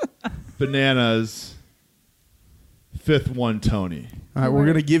 Bananas. Fifth one, Tony. All right, we're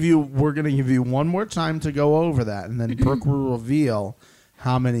gonna give you one more time to go over that, and then Brooke will reveal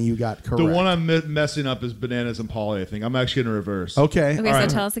how many you got correct. The one I'm messing up is Bananas and Pauly, I think. I'm actually going to reverse. Okay. Okay, All so right.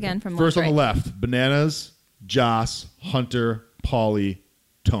 tell us again from First left on to the right. left, Bananas, Joss, Hunter, Pauly,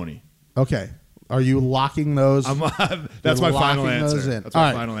 Tony. Okay. Are you locking those? That's You're my final locking those answer. in. That's All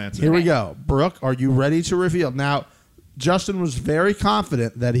my right, final answer. Here we Okay. go. Brooke, are you ready to reveal? Now, Justin was very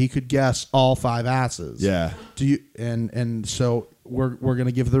confident that he could guess all 5 asses. Yeah. Do you? And so we're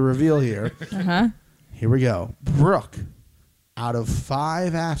gonna give the reveal here. Here we go. Brooke, out of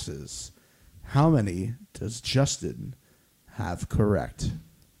 5 asses, how many does Justin have correct?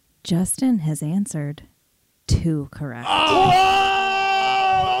 Justin has answered 2 correct.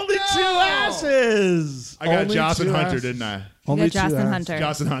 Only 2 asses. I got Only Joss and 2 Hunter, asses. didn't I? You Only got 2 Joss and asses. Hunter.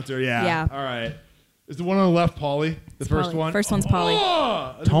 Joss and Hunter, yeah. Yeah. All right. Is the one on the left Pauly? The first Pauly. one? First one's Pauly.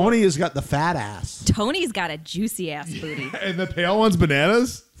 Oh! Tony has got the fat ass. Tony's got a juicy ass booty. And the pale one's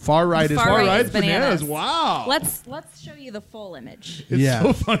Bananas? Far right is Far All right right, is Bananas. Wow. Let's show you the full image. It's Yeah.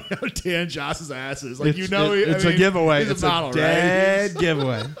 so funny how tan Joss's ass is. Like, It's a a giveaway. He's It's a model, a dead right?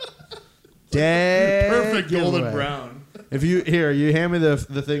 giveaway. Dead Perfect golden giveaway. brown. If you hand me the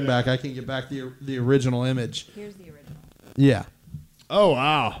thing back, I can get back the original image. Here's the original. Yeah. Oh,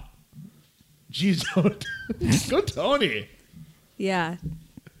 wow. Jeez, go Tony. Yeah.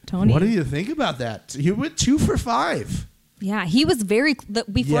 Tony. What do you think about that? You went 2 for 5. Yeah, he was very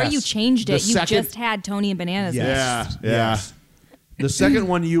before Yes. you changed The it. You second- just had Tony and Bananas. Yes. Yeah. Yes. The second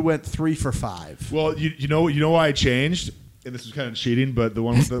one you went 3 for 5. Well, you know why I changed? And this was kind of cheating, but the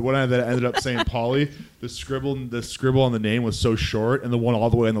one that ended up saying Pauly, the scribble on the name was so short, and the one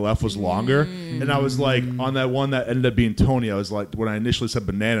all the way on the left was longer. And I was like, on that one that ended up being Tony, I was like, when I initially said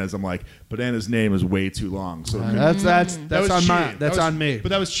Bananas, I'm like, Bananas' name is way too long. So That's that was on my cheating. that's That was- on me. But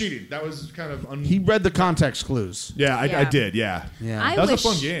that was cheating. That was kind of He read the context clues. yeah, I Yeah. did. Yeah. Yeah. That was a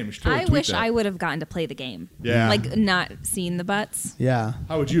fun game. You should totally I tweet wish that. I would have gotten to play the game. Yeah. Like not seeing the butts. Yeah.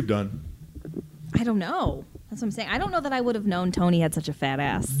 How would you have done? I don't know. That's what I'm saying. I don't know that I would have known Tony had such a fat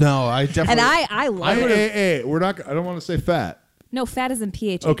ass. No, I definitely. And I love it. Hey, we're not. I don't want to say fat. No, fat is in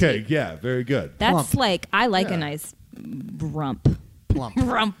PH. Okay. Yeah. Very good. That's Plump. like I like Yeah. a nice rump. plump.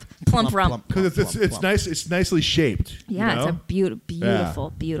 Plump rump. Because it's nice. It's nicely shaped. Yeah, you know? it's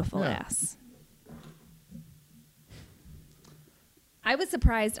a beautiful Yeah. ass. I was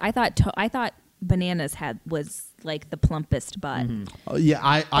surprised. I thought Bananas was like the plumpest butt. Yeah,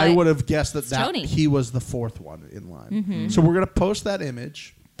 I But would have guessed it's that Tony. he was the 4th one in line. So we're gonna post that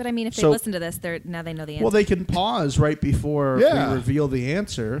image. But I mean, if they So- listen to this, now they know the answer. Well, they can pause right before Yeah. we reveal the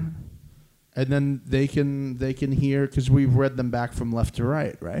answer, and then they can hear because we've read them back from left to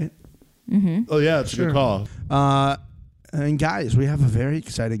right, right? Oh yeah, it's a Sure. good call. And guys, we have a very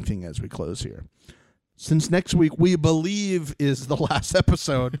exciting thing as we close here. Since next week we believe is the last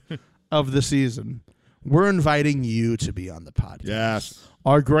episode of the season, we're inviting you to be on the podcast. Yes.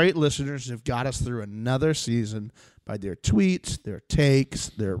 Our great listeners have got us through another season by their tweets, their takes,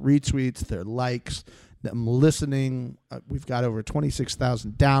 their retweets, their likes, them listening. We've got over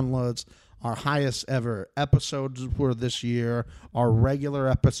 26,000 downloads. Our highest ever episodes were this year. Our regular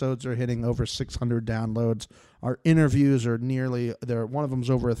episodes are hitting over 600 downloads. Our interviews are one of them's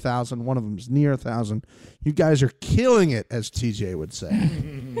over 1,000, one of them's near 1,000. You guys are killing it, as TJ would say.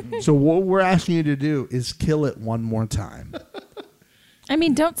 So what we're asking you to do is kill it one more time. I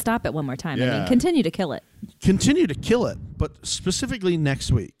mean, don't stop it one more time. I mean, continue to kill it. Continue to kill it, but specifically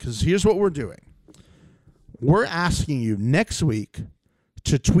next week, because here's what we're doing. We're asking you next week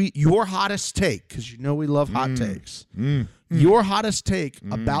to tweet your hottest take, because you know we love hot takes. Your hottest take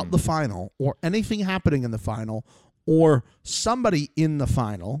about the final or anything happening in the final or somebody in the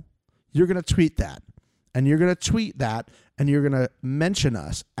final. You're going to tweet that. And you're going to tweet that, and you're going to mention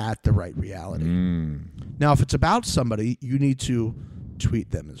us at The Right Reality. Now, if it's about somebody, you need to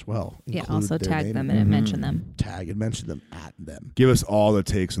tweet them as well. Yeah, also tag them and mention them. Tag and mention them at them. Give us all the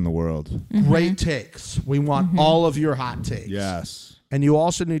takes in the world. Great takes. We want all of your hot takes. Yes. And you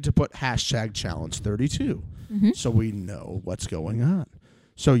also need to put hashtag challenge 32 so we know what's going on.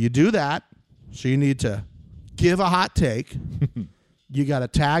 So you do that. So you need to give a hot take. You got to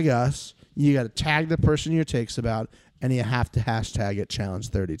tag us. You got to tag the person your take's about. And you have to hashtag it challenge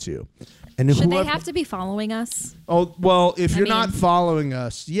 32. And Should they have to be following us? Oh, well, if you're not following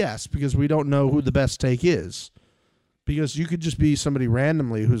us, yes, because we don't know who the best take is. Because you could just be somebody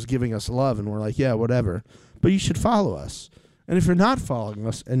randomly who's giving us love, and we're like, yeah, whatever. But you should follow us. And if you're not following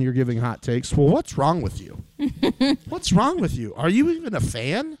us and you're giving hot takes, well, what's wrong with you? What's wrong with you? Are you even a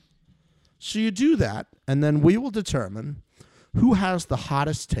fan? So you do that, and then we will determine who has the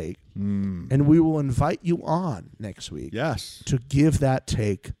hottest take, and we will invite you on next week. Yes. To give that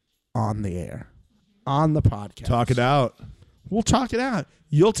take on the air, on the podcast. Talk it out. We'll talk it out.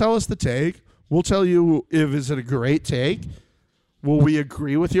 You'll tell us the take. We'll tell you if is it a great take. Will we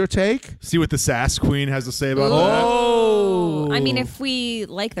agree with your take? See what the Sass Queen has to say about that. I mean, if we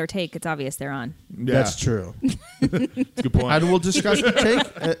like their take, it's obvious they're on. Yeah. That's true. That's a good point. And we'll discuss the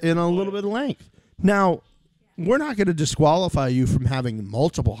take in a little bit of length. Now, we're not going to disqualify you from having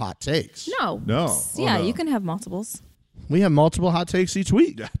multiple hot takes. No. No. You can have multiples. We have multiple hot takes each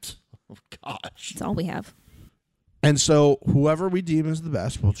week. Oh, gosh. That's all we have. And so whoever we deem is the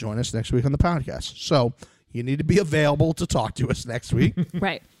best will join us next week on the podcast. So you need to be available to talk to us next week.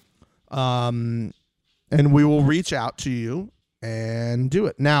 Right. And we will reach out to you and do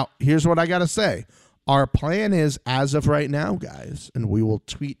it. Now, here's what I got to say. Our plan is, as of right now, guys, and we will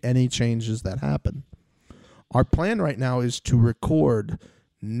tweet any changes that happen. Our plan right now is to record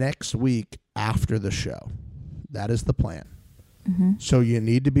next week after the show. That is the plan. So you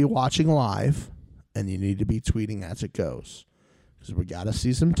need to be watching live, and you need to be tweeting as it goes. Because we got to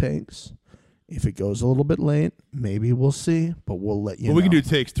see some takes. If it goes a little bit late, maybe we'll see, but we'll let you know. We can do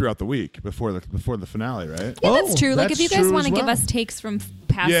takes throughout the week before the finale, right? Yeah, that's true. Like, if you guys want to give well. us takes from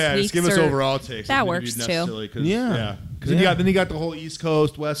past weeks, just give us overall takes. That works too. Yeah. Because then you got the whole East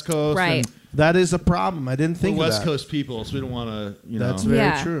Coast, West Coast, Right. and That is a problem. I didn't think we're of West that. Coast people, so we don't want to, That's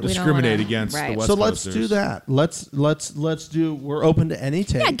very true. we don't discriminate wanna- against right. the West So Coasters. let's do that. Let's do. We're open to any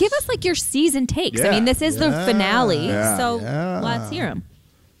takes. Yeah, give us like your season takes. I Yeah. mean, this is the finale, Yeah. so Yeah. let's hear them.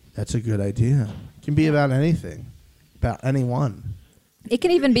 That's a good idea. It can be about anything, about anyone. It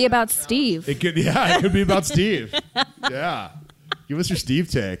can even be about Steve. It could be about Steve. Yeah. Give us your Steve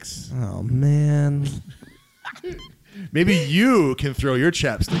takes. Oh man. Maybe you can throw your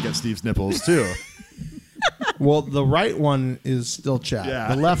chapstick at Steve's nipples too. Well, the right one is still chap.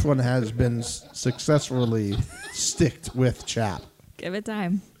 Yeah. The left one has been successfully sticked with chap. Give it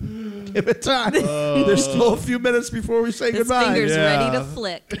time. Give it time. There's still a few minutes before we say This goodbye. finger's Yeah. ready to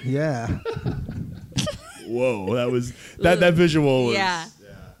flick. Yeah. Whoa, that visual was. Yeah.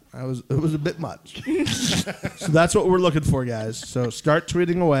 It was a bit much. So that's what we're looking for, guys. So start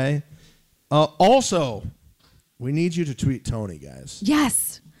tweeting away. Also, we need you to tweet Tony, guys.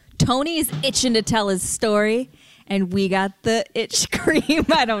 Yes. Tony is itching to tell his story, and we got the itch cream.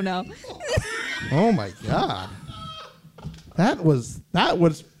 I don't know. Oh my God. That was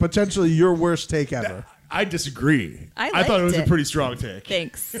potentially your worst take ever. I disagree. I thought it was liked a it. pretty strong take.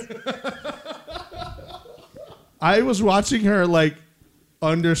 Thanks. I was watching her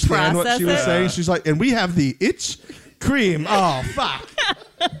understand what she was Process it? saying. She's like, and we have the itch cream. Oh fuck.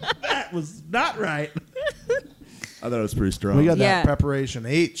 That was not right. I thought it was pretty strong. We got Yeah. that preparation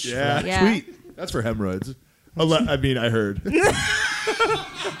H. for Yeah. that Yeah. tweet. That's for hemorrhoids. I mean, I heard.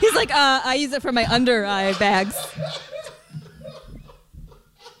 He's like, I use it for my under eye bags.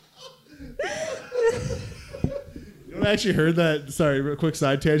 I actually heard that. Sorry, real quick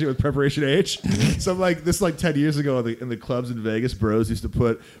side tangent with Preparation H. So this 10 years ago in the clubs in Vegas, bros used to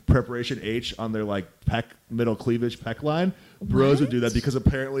put Preparation H on their middle cleavage pec line. Bros would do that because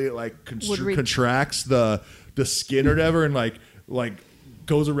apparently it contracts the skin or whatever and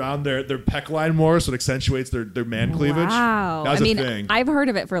goes around their pec line more, so it accentuates their man cleavage. Wow. That was a thing. I've heard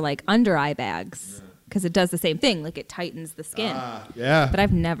of it for under eye bags because it does the same thing. It tightens the skin. Yeah. But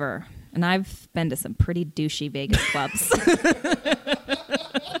I've never. And I've been to some pretty douchey Vegas clubs.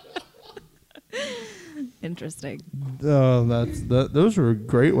 Interesting. Oh, those were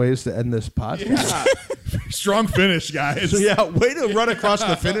great ways to end this podcast. Yeah. Strong finish, guys. So yeah, way to run across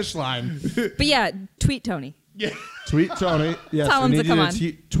the finish line. But yeah, tweet Tony. Yeah. Tweet Tony. Yes, Tell him to come on.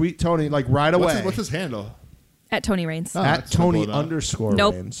 Tweet Tony right away. What's his handle? At Tony Rains. Oh, at Tony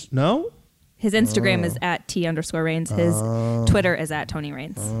 _Rains. No? His Instagram is at T_Rains. His Twitter is at Tony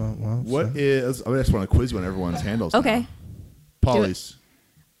Rains. What is? I just want to quiz you on everyone's handles. Okay. Polly's.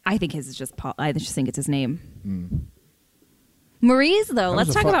 I think his is just Paul. I just think it's his name. Marie's, though.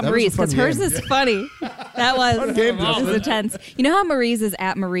 Let's talk about Marie's because hers is funny. That was intense. You know how Marie's is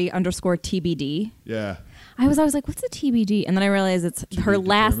at Marie_TBD? Yeah. I was always like, what's a TBD? And then I realized it's her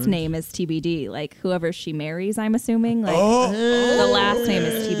last determined? name is TBD. Whoever she marries, I'm assuming. The last name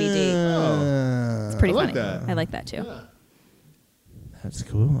is TBD. It's pretty funny. That. I like that too. Yeah. That's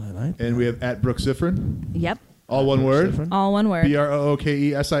cool. I like that. And we have at Brooke Siffrin. Yep. All one word. All one word.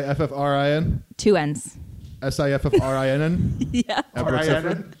 BROOKESIFFRIN. 2 N's. SIFFRINN. Yeah. At Brooke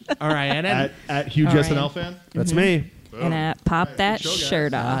Siffrin. RINN. At huge SNL fan. That's me. And at Pop That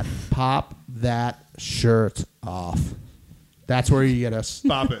Shirt Off. Pop that shirt off. That's where you get us.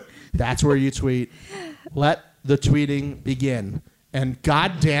 Pop it. That's where you tweet. Let the tweeting begin. And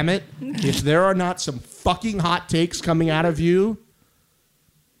God damn it, if there are not some fucking hot takes coming out of you,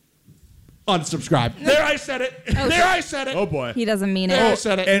 unsubscribe. There, I said it. I said it. Oh boy. He doesn't mean There, I it.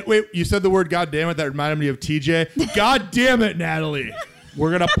 said it. And wait, you said the word "God damn it." That reminded me of TJ. God damn it, Natalie.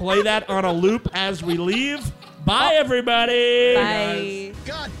 We're gonna play that on a loop as we leave. Bye, everybody. Bye.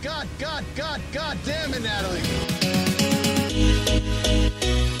 God damn it, Natalie.